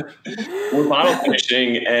 We're bottle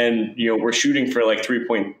finishing and, we're shooting for like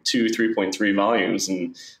 3.2, 3.3 volumes.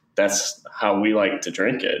 And that's how we like to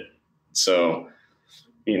drink it. So,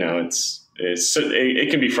 it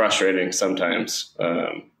can be frustrating sometimes.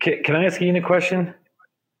 Can I ask you a question?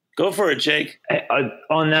 Go for it, Jake.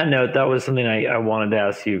 On that note, that was something I wanted to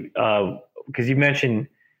ask you because you mentioned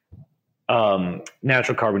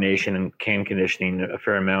natural carbonation and can conditioning a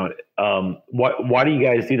fair amount. Why do you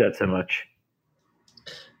guys do that so much?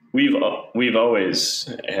 We've always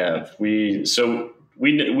have. We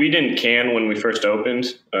didn't can when we first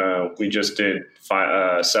opened. We just did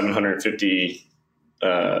 750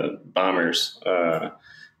 bombers,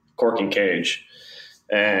 cork and cage,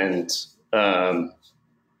 and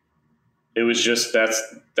it was just that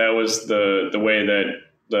was the way that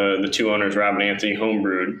the two owners, Rob and Anthony,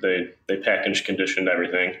 homebrewed. They packaged, conditioned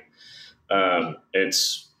everything.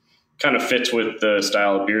 It's kind of fits with the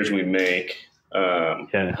style of beers we make.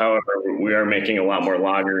 However, we are making a lot more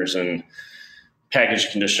lagers, and package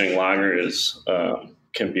conditioning lagers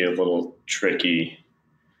can be a little tricky.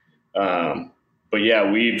 But yeah,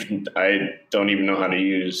 I don't even know how to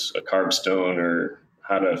use a carb stone or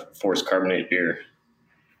how to force carbonate beer.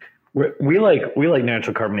 We like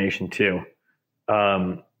natural carbonation too.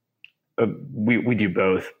 We do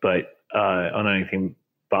both, but on anything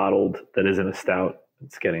bottled that isn't a stout,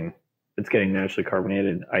 it's getting naturally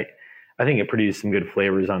carbonated. I think it produces some good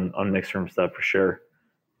flavors on mixed room stuff for sure.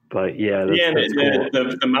 But yeah, that's cool.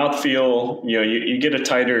 The mouthfeel, you get a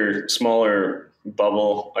tighter, smaller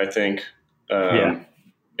bubble, I think. And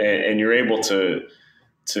you're able to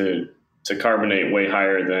carbonate way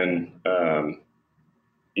higher than a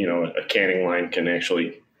canning line can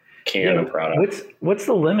actually can a product. What's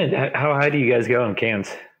the limit? How high do you guys go in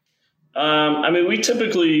cans? We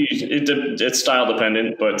typically it's style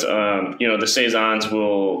dependent, but the saisons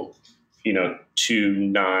will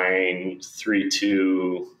 2.9,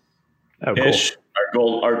 3.2 ish.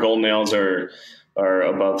 Cool. Our gold nails are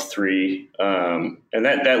above 3, and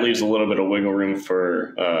that leaves a little bit of wiggle room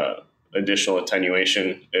for additional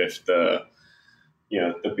attenuation if the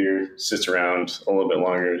beer sits around a little bit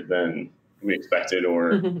longer than we expected,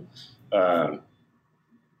 or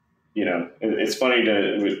it's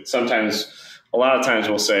funny sometimes a lot of times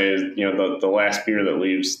we'll say the last beer that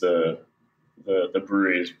leaves the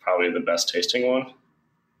brewery is probably the best tasting one.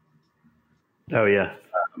 Oh yeah,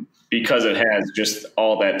 because it has just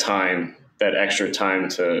all that time, that extra time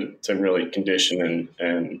to really condition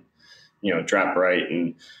and drop right.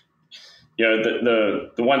 And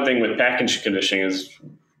the one thing with package conditioning is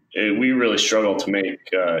we really struggle to make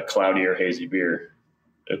cloudy or hazy beer.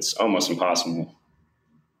 It's almost impossible.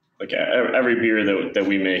 Like every beer that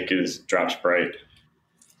we make drops bright.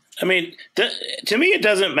 To me, it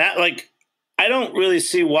doesn't matter. Like, I don't really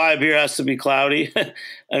see why beer has to be cloudy.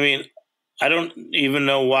 I don't even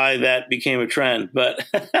know why that became a trend, but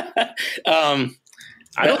I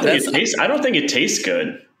don't think it tastes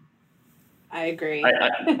good. I agree.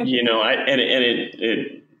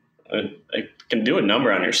 It can do a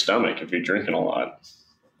number on your stomach if you're drinking a lot.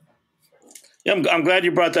 Yeah, I'm glad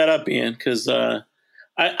you brought that up, Ian, because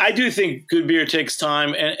I do think good beer takes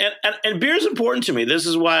time, and beer is important to me. This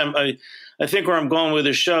is why I think where I'm going with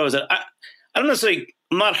this show is that I don't necessarily,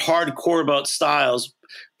 I'm not hardcore about styles,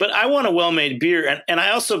 but I want a well-made beer, and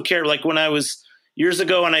I also care, like when I was years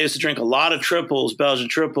ago when I used to drink a lot of triples, Belgian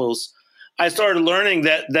triples, I started learning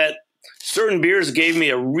that certain beers gave me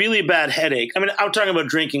a really bad headache. I mean, I'm talking about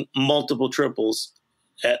drinking multiple triples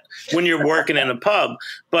when you're working in a pub,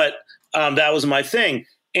 but that was my thing.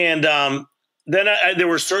 And then there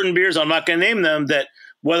were certain beers, I'm not going to name them, that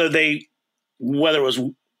whether it was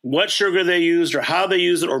what sugar they used or how they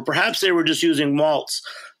used it, or perhaps they were just using malts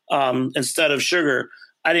instead of sugar,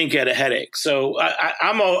 I didn't get a headache. So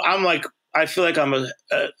I feel like I'm a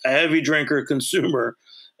heavy drinker consumer.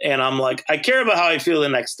 And I'm like, I care about how I feel the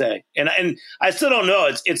next day. And I still don't know.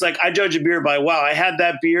 It's like I judge a beer by, wow, I had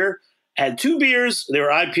that beer, had 2 beers, they were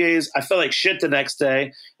IPAs, I felt like shit the next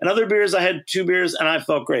day. And other beers, I had 2 beers and I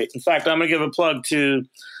felt great. In fact, I'm going to give a plug to,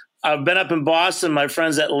 I've been up in Boston, my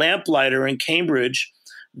friends at Lamplighter in Cambridge.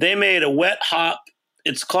 They made a wet hop,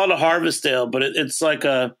 it's called a Harvest Ale, but it's like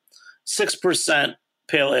a 6%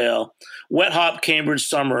 pale ale, wet hop Cambridge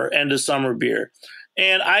summer, end of summer beer.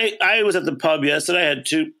 And I was at the pub yesterday. I had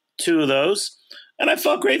two of those, and I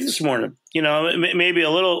felt great this morning. You know, maybe a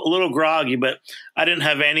little groggy, but I didn't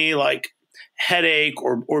have any like headache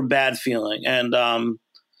or bad feeling. And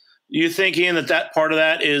you think, Ian, that part of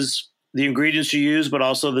that is the ingredients you use, but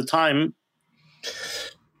also the time?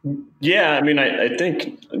 Yeah, I mean, I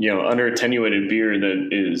think, under attenuated beer that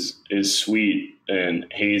is sweet and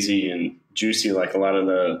hazy and juicy, like a lot of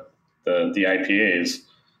the IPAs,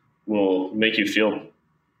 will make you feel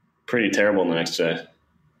pretty terrible the next day.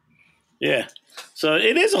 Yeah. So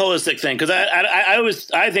it is a holistic thing, because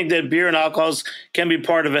I think that beer and alcohols can be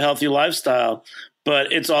part of a healthy lifestyle,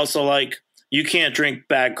 but it's also like you can't drink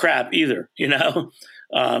bad crap either. You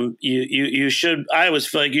should. I always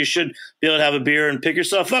feel like you should be able to have a beer and pick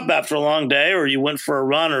yourself up after a long day, or you went for a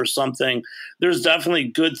run or something. There's definitely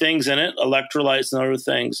good things in it, electrolytes and other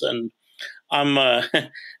things, and I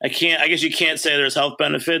guess you can't say there's health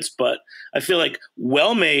benefits, but I feel like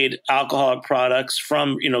well-made alcoholic products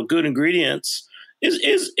from, good ingredients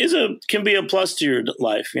can be a plus to your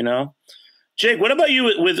life, Jake, what about you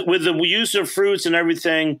with the use of fruits and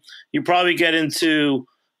everything? You probably get into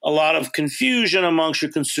a lot of confusion amongst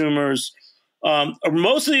your consumers. Are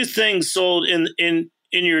most of these things sold in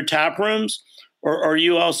your tap rooms, or are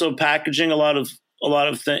you also packaging a lot of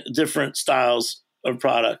different styles of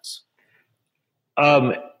products?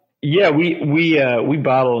 Yeah, we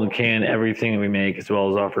bottle and can everything that we make, as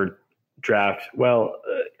well as offer draft. Well,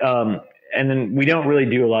 and then we don't really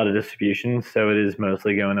do a lot of distribution, so it is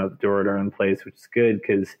mostly going out the door at our own place, which is good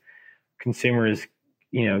because consumers,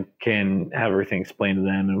 can have everything explained to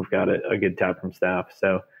them, and we've got a good taproom staff,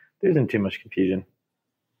 so there isn't too much confusion.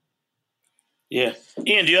 Yeah,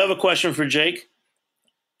 Ian, do you have a question for Jake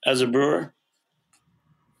as a brewer?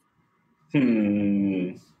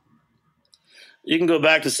 You can go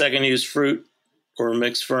back to second use fruit or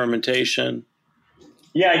mixed fermentation.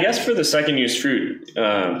 Yeah, I guess for the second use fruit.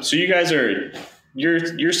 So you guys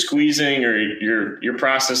you're squeezing, or you're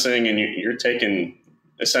processing, and you're taking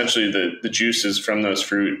essentially the juices from those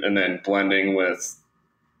fruit and then blending with,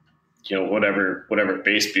 whatever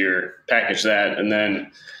base beer, package that, and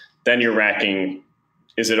then you're racking.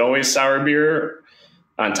 Is it always sour beer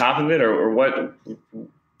on top of it, or what?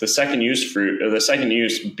 The second use fruit or the second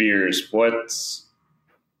use beers, what's?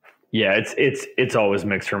 Yeah, it's always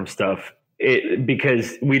mixed from stuff.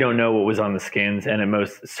 Because we don't know what was on the skins, and it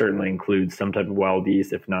most certainly includes some type of wild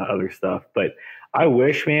yeast, if not other stuff. But I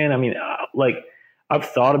wish, man. I mean, I've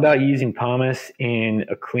thought about using pomace in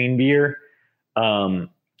a clean beer,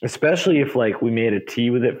 especially if we made a tea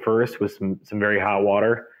with it first with some very hot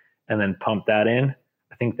water, and then pump that in.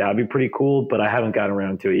 I think that'd be pretty cool, but I haven't gotten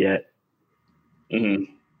around to it yet. Mm-hmm.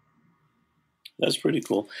 That's pretty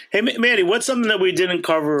cool. Hey, Mandy, what's something that we didn't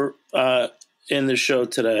cover in the show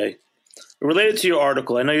today? Related to your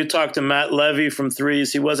article, I know you talked to Matt Levy from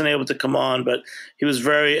Threes. He wasn't able to come on, but he was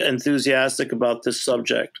very enthusiastic about this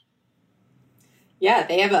subject. Yeah,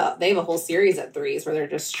 they have a whole series at Threes where they're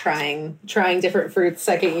just trying different fruits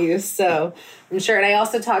second use. So I'm sure. And I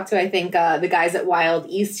also talked to, I think, the guys at Wild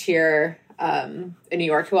East here in New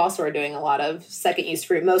York, who also are doing a lot of second use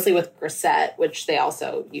fruit, mostly with Grisette, which they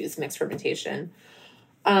also use mixed fermentation.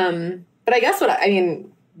 But I guess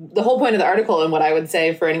the whole point of the article, and what I would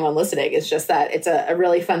say for anyone listening, is just that it's a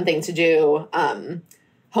really fun thing to do.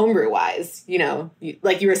 homebrew wise.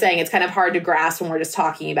 Like you were saying, it's kind of hard to grasp when we're just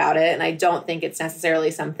talking about it. And I don't think it's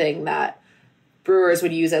necessarily something that brewers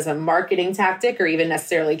would use as a marketing tactic or even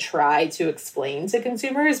necessarily try to explain to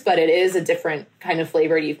consumers, but it is a different kind of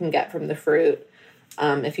flavor you can get from the fruit.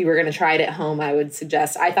 If you were going to try it at home, I would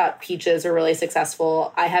suggest, I thought peaches are really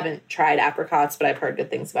successful. I haven't tried apricots, but I've heard good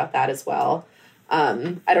things about that as well.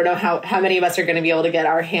 I don't know how many of us are going to be able to get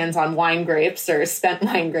our hands on wine grapes or spent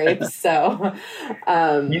wine grapes. So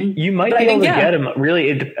you might be able to get them. Really,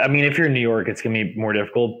 if you're in New York, it's going to be more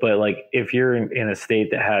difficult. But like if you're in a state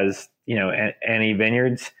that has any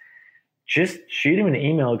vineyards, just shoot them an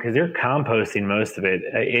email because they're composting most of it.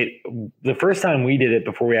 The first time we did it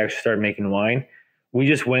before we actually started making wine, we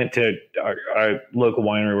just went to our local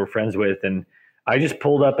winery we're friends with, and I just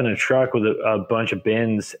pulled up in a truck with a bunch of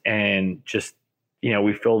bins and just,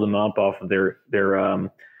 we filled them up off of their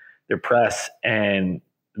press, and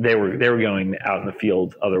they were going out in the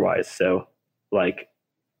field otherwise. So like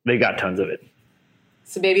they got tons of it.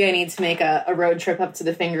 So maybe I need to make a road trip up to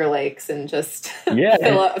the Finger Lakes and just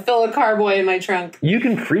fill a carboy in my trunk. You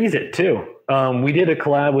can freeze it too. We did a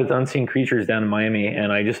collab with Unseen Creatures down in Miami,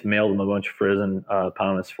 and I just mailed them a bunch of frozen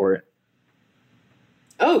pomace for it.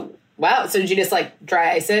 Oh, wow. So did you just like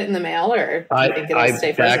dry ice it in the mail, or do you think it'll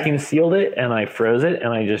stay frozen? I vacuum sealed it and I froze it,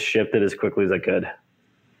 and I just shipped it as quickly as I could.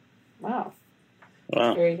 Wow.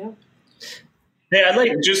 There you go. Hey,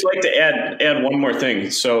 I'd just like to add one more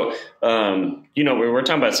thing. So, we're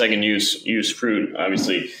talking about second use fruit,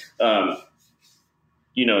 obviously. A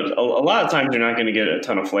lot of times you're not going to get a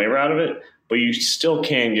ton of flavor out of it, but you still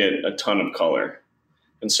can get a ton of color.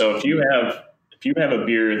 And so if you have a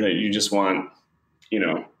beer that you just want,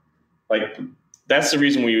 that's the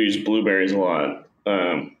reason we use blueberries a lot,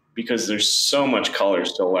 because there's so much color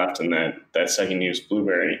still left in that second use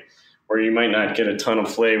blueberry, where you might not get a ton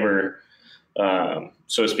of flavor,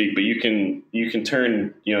 so to speak, but you can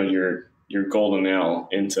turn, your golden ale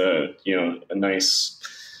into, a nice,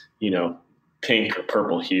 pink or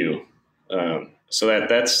purple hue. So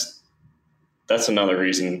that's another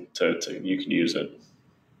reason to you can use it.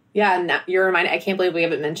 Yeah. And you're reminded, I can't believe we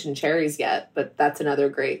haven't mentioned cherries yet, but that's another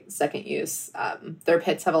great second use. Their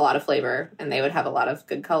pits have a lot of flavor, and they would have a lot of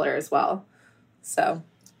good color as well. So.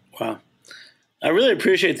 Wow. I really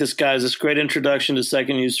appreciate this, guys. This great introduction to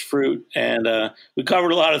second-use fruit, and we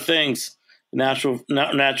covered a lot of things: natural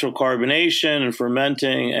carbonation and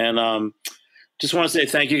fermenting. And just want to say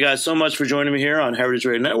thank you guys so much for joining me here on Heritage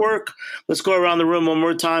Radio Network. Let's go around the room one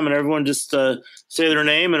more time, and everyone just say their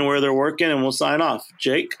name and where they're working, and we'll sign off.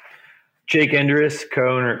 Jake Endress,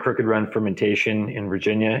 co-owner at Crooked Run Fermentation in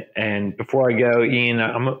Virginia. And before I go, Ian,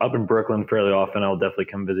 I'm up in Brooklyn fairly often. I'll definitely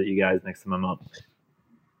come visit you guys next time I'm up.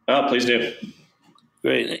 Oh, please do.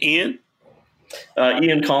 Great. Ian?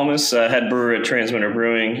 Ian Kalmus, head brewer at Transmitter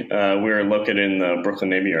Brewing. We're located in the Brooklyn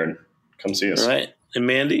Navy Yard. Come see us. All right. And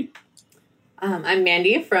Mandy? I'm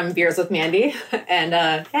Mandy from Beers with Mandy.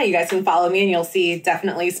 And you guys can follow me, and you'll see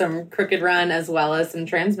definitely some Crooked Run as well as some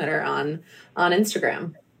Transmitter on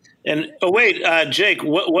Instagram. And Jake,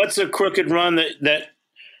 what's a Crooked Run that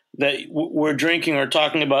we're drinking or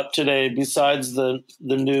talking about today besides the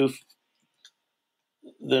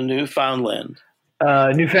Newfoundland?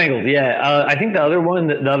 Newfangled, yeah. I think the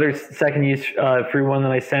other second use fruit one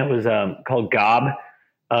that I sent was called Gob.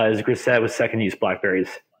 Is grisette with second use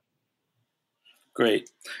blackberries. Great.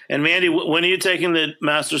 And Mandy, when are you taking the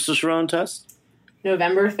Master Cicerone test?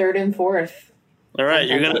 November 3rd and 4th. All right,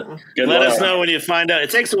 you're gonna let us know when you find out. It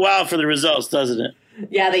takes a while for the results, doesn't it?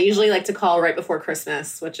 Yeah, they usually like to call right before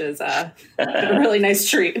Christmas, which is a really nice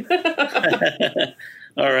treat.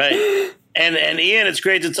 All right. And Ian, it's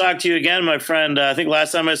great to talk to you again, my friend. I think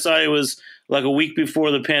last time I saw you was like a week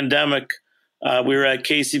before the pandemic. We were at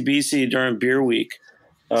KCBC during Beer Week.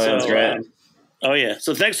 Oh, that's right. Oh, yeah.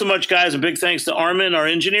 So thanks so much, guys. A big thanks to Armin, our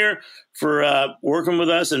engineer, for working with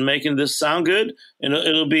us and making this sound good. And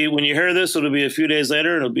it'll be, when you hear this, it'll be a few days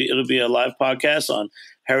later. It'll be a live podcast on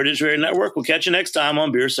Heritage Radio Network. We'll catch you next time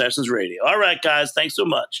on Beer Sessions Radio. All right, guys. Thanks so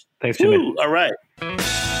much. Thanks, Jimmy. All right.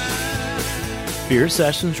 Beer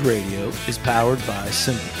Sessions Radio is powered by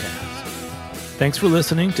Simplecast. Thanks for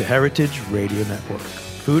listening to Heritage Radio Network,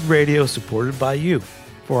 food radio supported by you.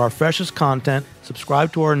 For our freshest content,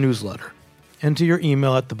 subscribe to our newsletter. Enter your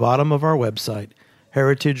email at the bottom of our website,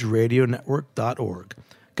 heritageradionetwork.org.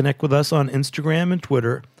 Connect with us on Instagram and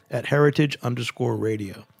Twitter at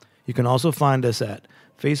heritage_radio. You can also find us at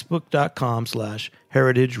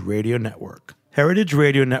facebook.com/Heritage Radio Network. Heritage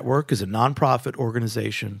Radio Network is a nonprofit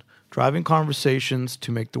organization driving conversations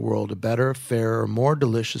to make the world a better, fairer, more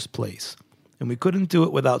delicious place. And we couldn't do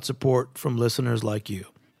it without support from listeners like you.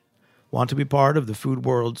 Want to be part of the food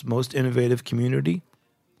world's most innovative community?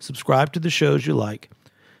 Subscribe to the shows you like.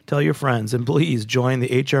 Tell your friends, and please join the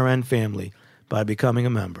HRN family by becoming a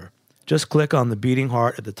member. Just click on the beating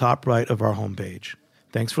heart at the top right of our homepage.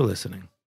 Thanks for listening.